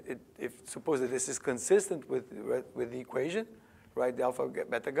suppose that this is consistent with the equation, right, the alpha,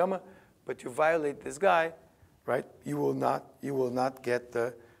 beta, gamma, but you violate this guy, right, you will not get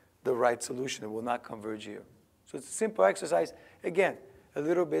the right solution. It will not converge here. So it's a simple exercise. Again, a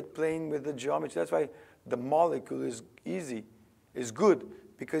little bit playing with the geometry. That's why the molecule is easy, is good,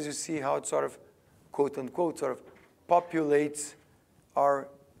 because you see how it sort of, quote unquote, sort of populates our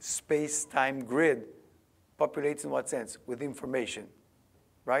space-time grid. Populates in what sense? With information,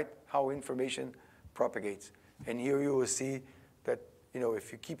 right? How information propagates. And here you will see that,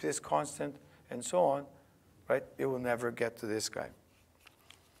 if you keep this constant and so on, right, it will never get to this guy.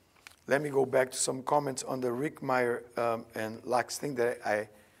 Let me go back to some comments on the Rickmeyer and Lachs thing that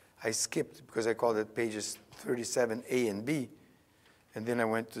I skipped because I called it pages 37A and B, and then I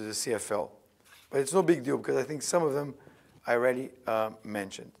went to the CFL. But it's no big deal because I think some of them I already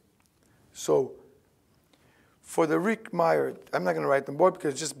mentioned. So for the Rickmeyer, I'm not going to write them both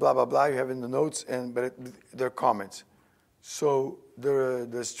because it's just blah, blah, blah. You have in the notes, but they're comments. So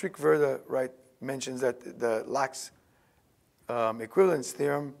the strict vedada, right, mentions that the Lachs equivalence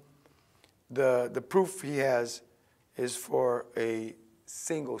theorem, the proof he has is for a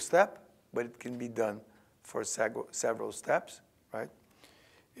single step, but it can be done for several steps, right?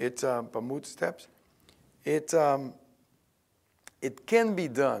 It's Pamut steps. It can be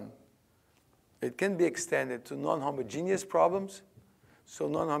done. It can be extended to non-homogeneous problems. So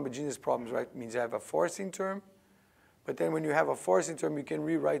non-homogeneous problems, right, means you have a forcing term. But then when you have a forcing term, you can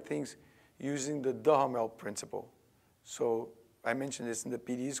rewrite things using the Duhamel principle. So I mentioned this in the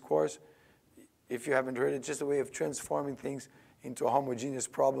PDEs course. If you haven't heard it, just a way of transforming things into a homogeneous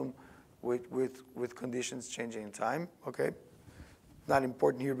problem with conditions changing in time, okay? Not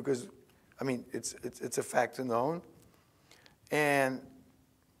important here because, I mean, it's a fact known. And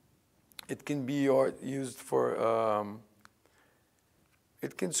it can be used for,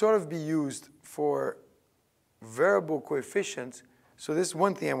 it can sort of be used for variable coefficients. So this is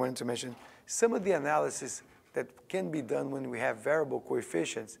one thing I wanted to mention. Some of the analysis that can be done when we have variable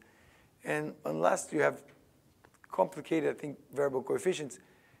coefficients, and unless you have complicated, I think, variable coefficients,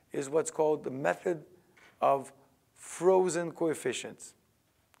 is what's called the method of frozen coefficients.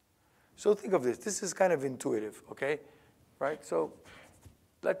 So think of this. This is kind of intuitive, okay? right? So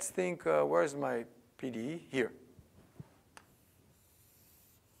let's think, where's my PDE? Here.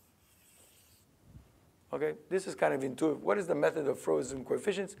 Okay, this is kind of intuitive. What is the method of frozen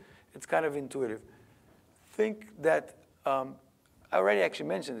coefficients? It's kind of intuitive. Think that, I already actually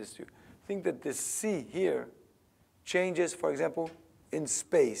mentioned this to you. Think that the C here changes, for example, in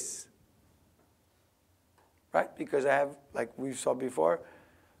space, right? Because I have, like we saw before,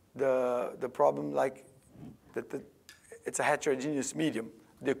 the problem like that it's a heterogeneous medium.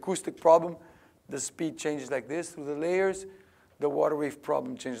 The acoustic problem, the speed changes like this through the layers. The water wave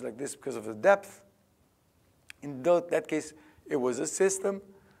problem changes like this because of the depth. In that case, it was a system,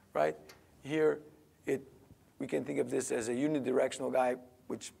 right? Here, we can think of this as a unidirectional guy,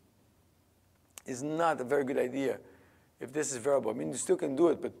 which is not a very good idea if this is variable. I mean, you still can do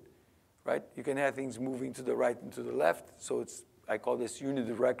it, but, right? You can have things moving to the right and to the left, so I call this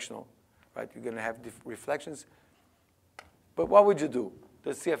unidirectional, right? You're going to have reflections. But what would you do?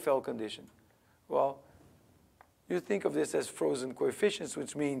 The CFL condition. Well, you think of this as frozen coefficients,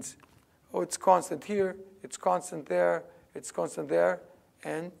 which means, oh, it's constant here, it's constant there, it's constant there,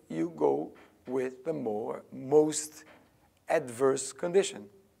 and you go with the most adverse condition,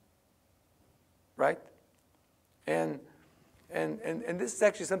 right? And this is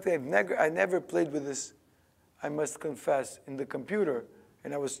actually something I never played with this, I must confess, in the computer,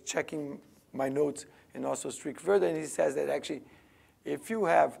 and I was checking my notes and also strict further, and he says that actually, if you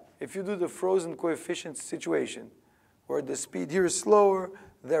do the frozen coefficients situation, where the speed here is slower,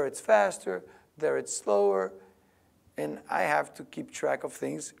 there it's faster, there it's slower, and I have to keep track of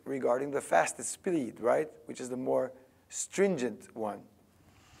things regarding the fastest speed, right? Which is the more stringent one.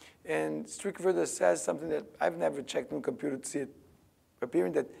 And Strickwerder says something that I've never checked on a computer to see it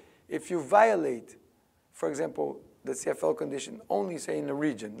appearing, that if you violate, for example, the CFL condition only, say, in a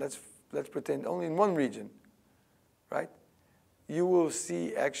region, let's pretend only in one region, right? You will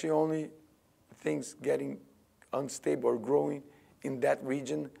see actually only things getting unstable or growing in that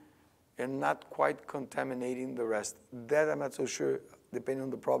region and not quite contaminating the rest. That I'm not so sure, depending on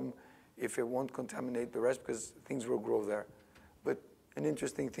the problem, if it won't contaminate the rest, because things will grow there. But an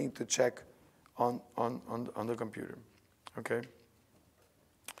interesting thing to check on the computer, okay?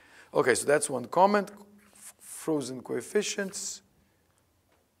 Okay, so that's one comment. Frozen coefficients.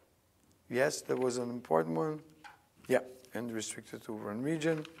 Yes, that was an important one. Yeah, and restricted to one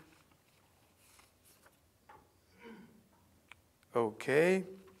region. Okay.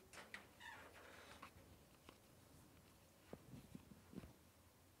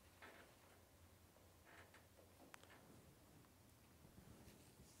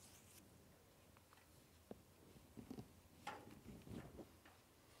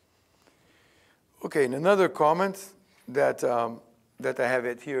 Okay, and another comment that that I have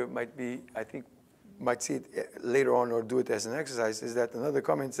it here might be, I think, might see it later on or do it as an exercise, is that another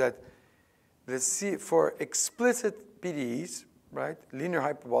comment is that for explicit PDEs, right, linear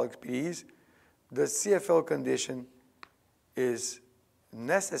hyperbolic PDEs, the CFL condition is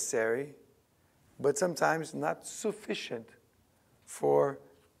necessary, but sometimes not sufficient for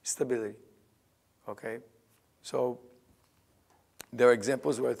stability, okay? So there are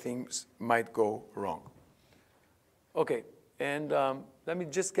examples where things might go wrong. Okay, and let me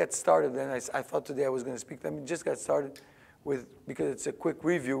just get started then. I thought today I was going to speak. Let me just get started with, because it's a quick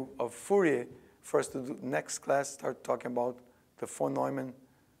review of Fourier for us to do next class, start talking about the von Neumann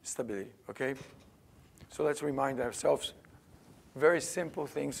stability, okay? So let's remind ourselves very simple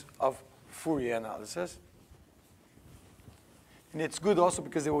things of Fourier analysis. And it's good also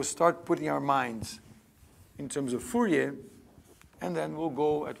because it will start putting our minds in terms of Fourier, and then we'll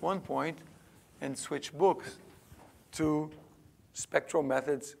go at one point and switch books to spectral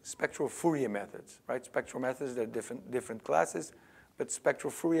methods, spectral Fourier methods, right? Spectral methods, they're different classes, but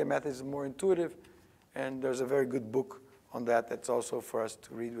spectral Fourier methods is more intuitive, and there's a very good book on that that's also for us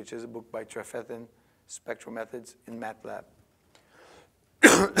to read, which is a book by Trefethen, Spectral Methods in MATLAB.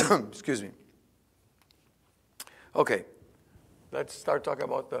 Excuse me. Okay, let's start talking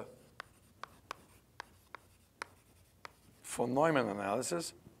about the von Neumann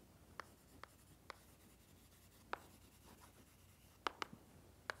analysis.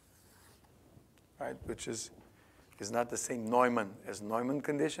 Right, which is not the same Neumann as Neumann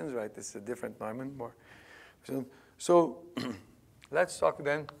conditions, right? This is a different Neumann more. So let's talk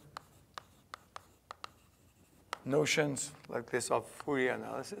then notions like this of Fourier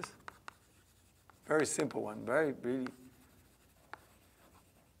analysis. Very simple one, very really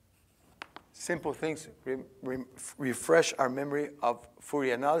simple things, refresh our memory of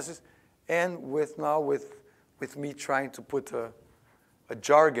Fourier analysis, and with me trying to put a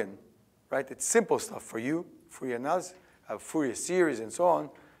jargon, right? It's simple stuff for you, Fourier analysis. have Fourier series and so on,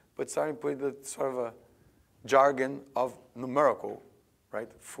 but starting to put the sort of a jargon of numerical, right,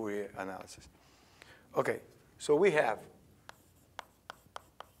 Fourier analysis. Okay, so we have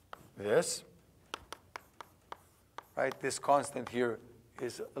this, right? This constant here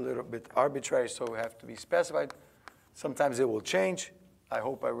is a little bit arbitrary, so we have to be specified. Sometimes it will change. I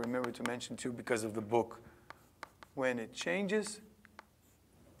hope I remember to mention too, because of the book, when it changes,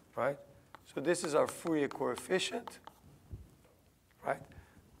 right? So this is our Fourier coefficient, right?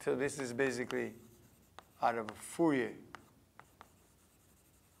 So this is basically out of a Fourier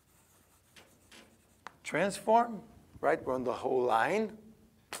transform, right? We're on the whole line.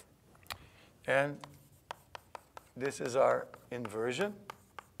 And this is our inversion.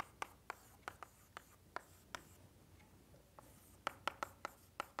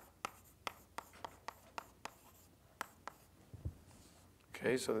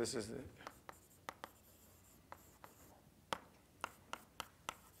 Okay, so this is the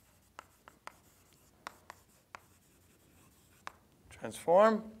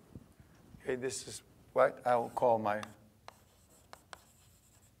transform. Okay, this is what I will call my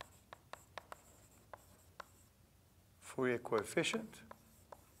Fourier coefficient,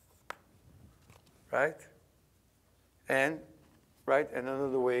 right? And, right,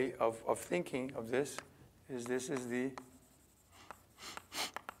 another way of thinking of this is the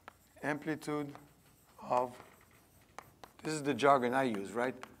amplitude of, this is the jargon I use,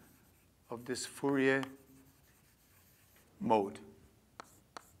 right, of this Fourier mode.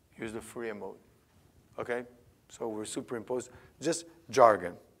 Here's the Fourier mode, okay? So we're superimposed, just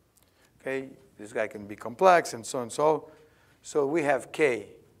jargon, okay? This guy can be complex and so and so. So we have K.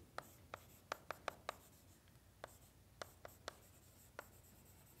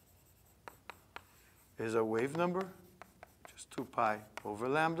 Is a wave number, just 2 pi over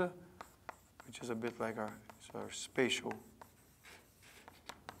lambda, which is a bit like our spatial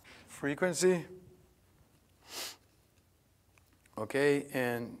frequency. Okay,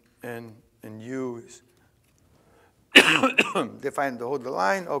 and U is define the whole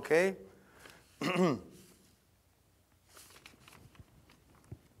line, okay.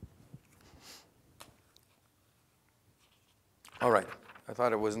 All right, I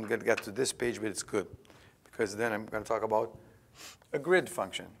thought I wasn't going to get to this page, but it's good, because then I'm going to talk about a grid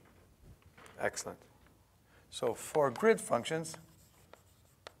function. Excellent. So for grid functions,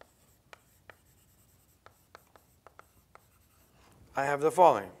 I have the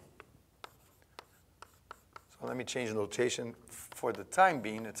following. So let me change the notation for the time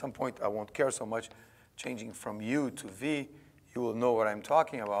being. At some point, I won't care so much. Changing from U to V, you will know what I'm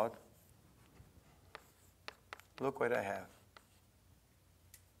talking about. Look what I have.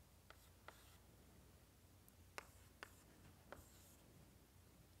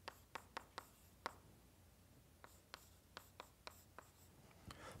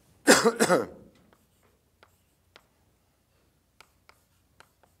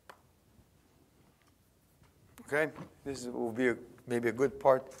 Okay, this will be maybe a good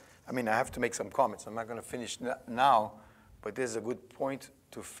part. I mean, I have to make some comments. I'm not going to finish now, but this is a good point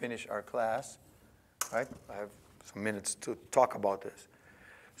to finish our class, right? I have some minutes to talk about this.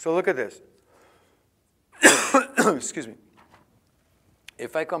 So look at this. Excuse me.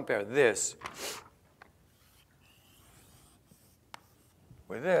 If I compare this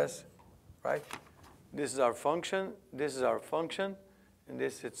with this, right? This is our function, this is our function, and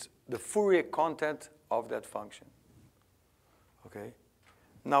this is the Fourier content of that function, okay?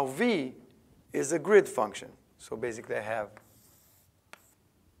 Now V is a grid function. So basically I have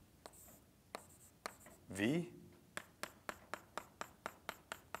V,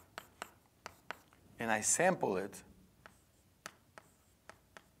 and I sample it,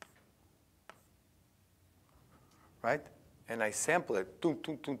 right? And I sample it, tum,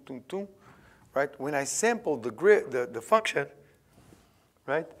 tum, tum, tum, tum, right? When I sample the grid, the function,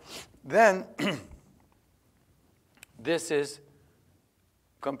 right? Then this is,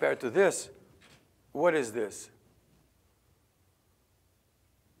 compared to this, what is this?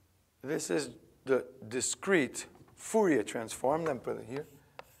 This is the discrete Fourier transform, let me put it here,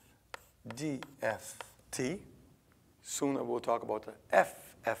 DFT. Soon I will talk about the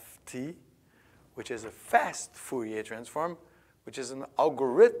FFT, which is a fast Fourier transform, which is an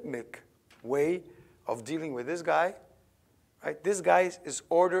algorithmic way of dealing with this guy, right? This guy is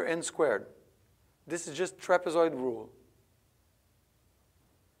order n squared. This is just trapezoid rule,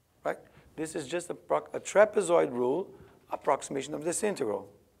 right? This is just a trapezoid rule approximation of this integral,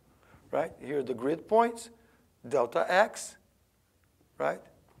 right? Here are the grid points, delta x, right?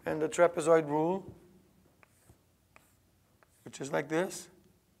 And the trapezoid rule, which is like this.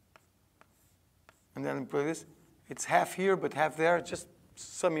 And then put this, It's half here, but half there, just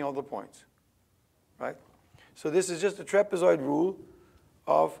summing all the points, right? So this is just a trapezoid rule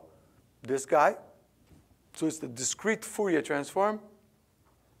of this guy. So it's the discrete Fourier transform,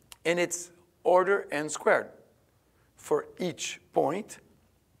 and it's order n squared. For each point,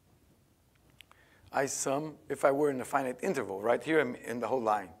 I sum, if I were in a finite interval, right here I'm in the whole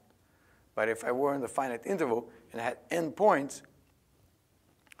line. But if I were in the finite interval and I had n points,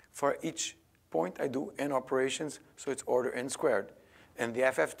 for each point I do n operations, so it's order n squared. And the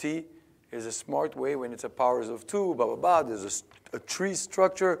FFT is a smart way when it's a powers of 2, blah, blah, blah. There's a tree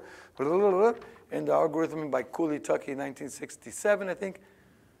structure, blah, blah, blah, blah. And the algorithm by Cooley-Tuckey in 1967, I think,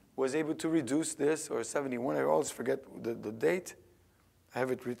 was able to reduce this, or 71, I always forget the date. I have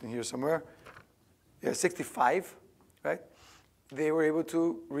it written here somewhere. Yeah, 65, right? They were able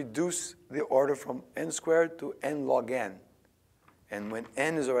to reduce the order from n squared to n log n. And when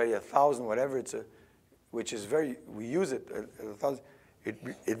n is already 1,000, whatever, it's a, which is very, we use it at 1,000,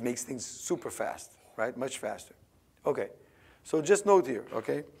 it makes things super fast, right? Much faster. Okay, so just note here,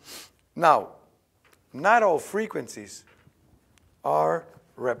 okay? Now, not all frequencies are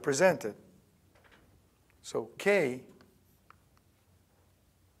represented. So K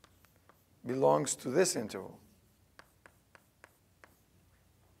belongs to this interval.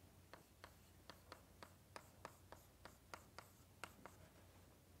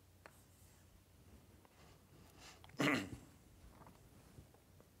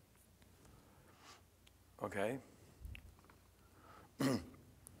 Okay?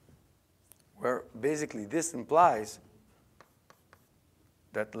 Where basically this implies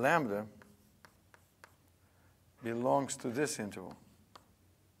that lambda belongs to this interval.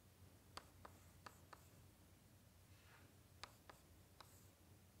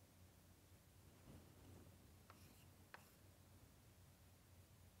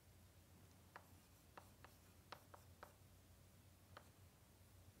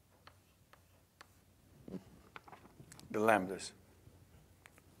 The lambdas,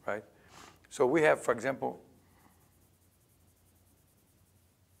 right? So we have, for example,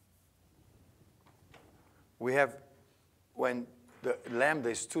 we have when the lambda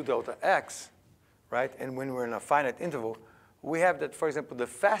is 2 delta x, right? And when we're in a finite interval, we have that, for example, the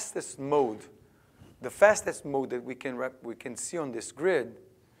fastest mode that we can see on this grid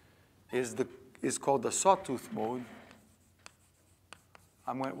is called the sawtooth mode.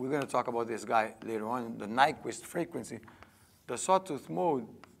 We're going to talk about this guy later on, the Nyquist frequency. The sawtooth mode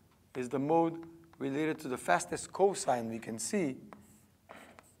is the mode related to the fastest cosine we can see,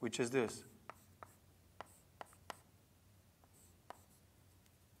 which is this.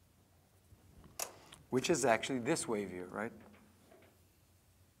 Which is actually this wave here, right?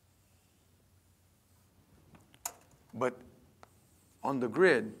 But on the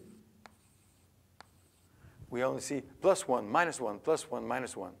grid, we only see +1, -1, +1,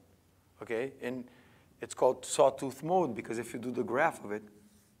 -1, okay? And it's called sawtooth mode because if you do the graph of it,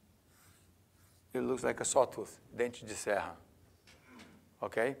 it looks like a sawtooth, dente de serra,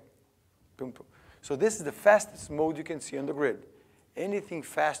 okay? So this is the fastest mode you can see on the grid. Anything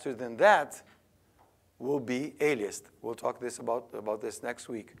faster than that will be aliased. We'll talk about this next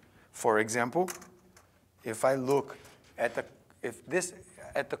week. For example, if I look at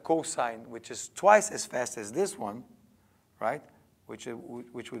the cosine, which is twice as fast as this one, right? Which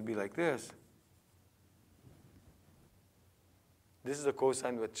would be like this. This is a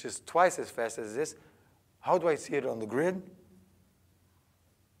cosine which is twice as fast as this. How do I see it on the grid?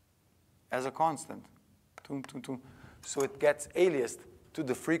 As a constant. So it gets aliased to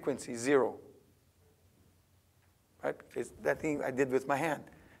the frequency 0. Right? It's that thing I did with my hand.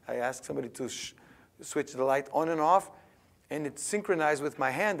 I asked somebody to switch the light on and off, and it's synchronized with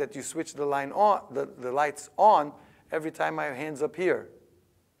my hand that you switch the line on, the lights on every time my hand's up here.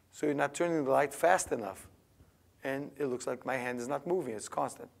 So you're not turning the light fast enough. And it looks like my hand is not moving, it's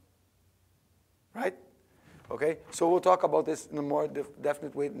constant. Right? Okay? So we'll talk about this in a more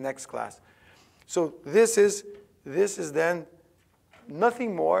definite way next class. So this is then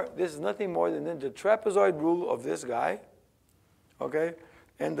nothing more. This is nothing more than the trapezoid rule of this guy. Okay?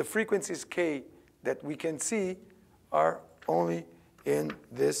 And the frequencies K that we can see are only in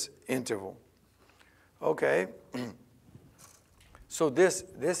this interval. Okay? So this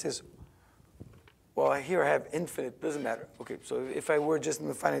is, well, here I have infinite, doesn't matter. Okay, so if I were just in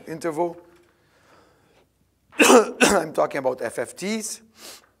the finite interval, I'm talking about FFTs.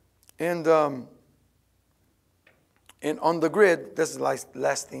 And on the grid, this is the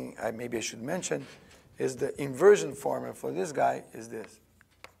last thing maybe I should mention, is the inversion formula for this guy is this.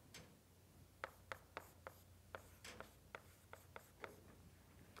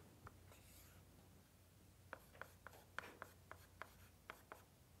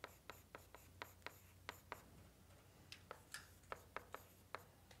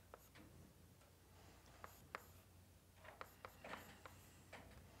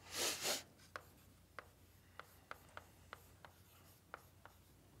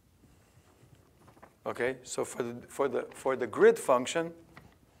 Okay, so for the grid function,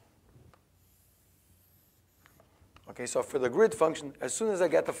 okay, so for the grid function, as soon as I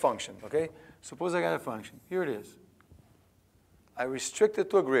get the function, okay, suppose I got a function. Here it is. I restrict it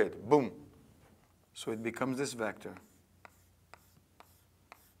to a grid. Boom. So it becomes this vector.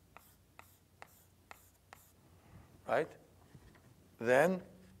 Right? Then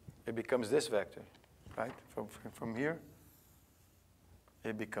it becomes this vector. Right? From here,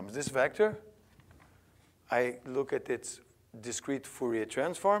 it becomes this vector. I look at its discrete Fourier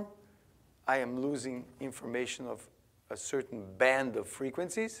transform. I am losing information of a certain band of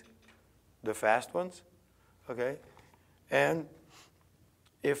frequencies, the fast ones, okay? And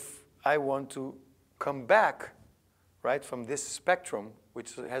if I want to come back, right, from this spectrum,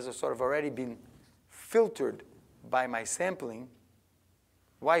 which has a sort of already been filtered by my sampling,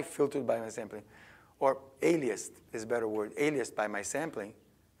 why filtered by my sampling? Or aliased is a better word, aliased by my sampling.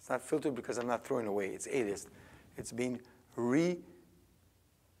 It's not filtered because I'm not throwing away, it's aliased. It's being repositioned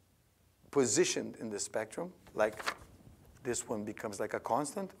in the spectrum, like this one becomes like a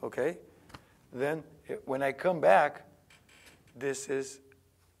constant, okay? Then when I come back, this is,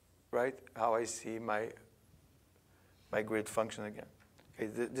 right, how I see my grid function again. Okay,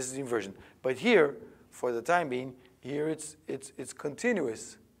 this is inversion. But here, for the time being, here it's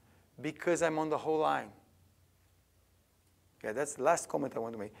continuous because I'm on the whole line. Okay, that's the last comment I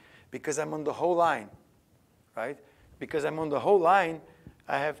want to make. Because I'm on the whole line, right? Because I'm on the whole line,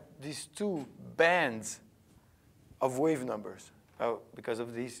 I have these two bands of wave numbers because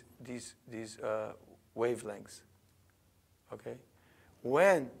of these wavelengths, okay?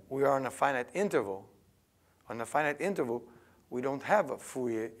 When we are on a finite interval, we don't have a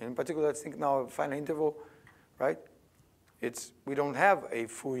Fourier. In particular, let's think now of a finite interval, right? We don't have a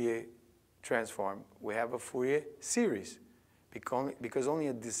Fourier transform. We have a Fourier series because only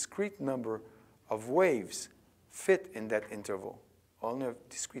a discrete number of waves fit in that interval. Only a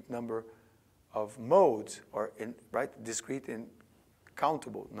discrete number of modes, or discrete and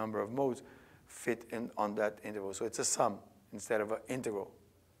countable number of modes fit in on that interval. So it's a sum instead of an integral,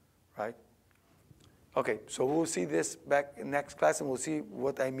 right? Okay, so we'll see this back in next class, and we'll see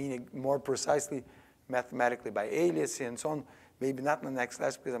what I mean more precisely mathematically by aliasing and so on. Maybe not in the next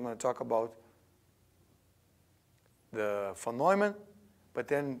class because I'm going to talk about the von Neumann, but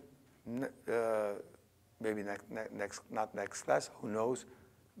then maybe not next class, who knows,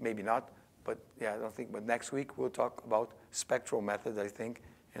 maybe not, but yeah, I don't think, but next week we'll talk about spectral methods, I think,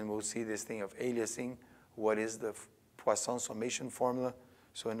 and we'll see this thing of aliasing, what is the Poisson summation formula,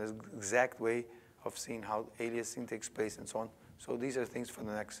 so in an exact way of seeing how aliasing takes place and so on. So these are things for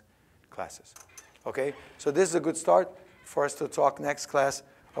the next classes. Okay, so this is a good start for us to talk next class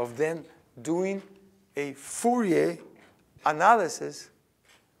of then doing a Fourier analysis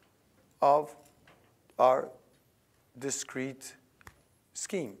of our discrete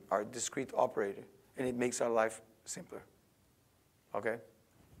scheme, our discrete operator, and it makes our life simpler. Okay?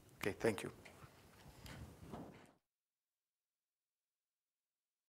 Okay, thank you.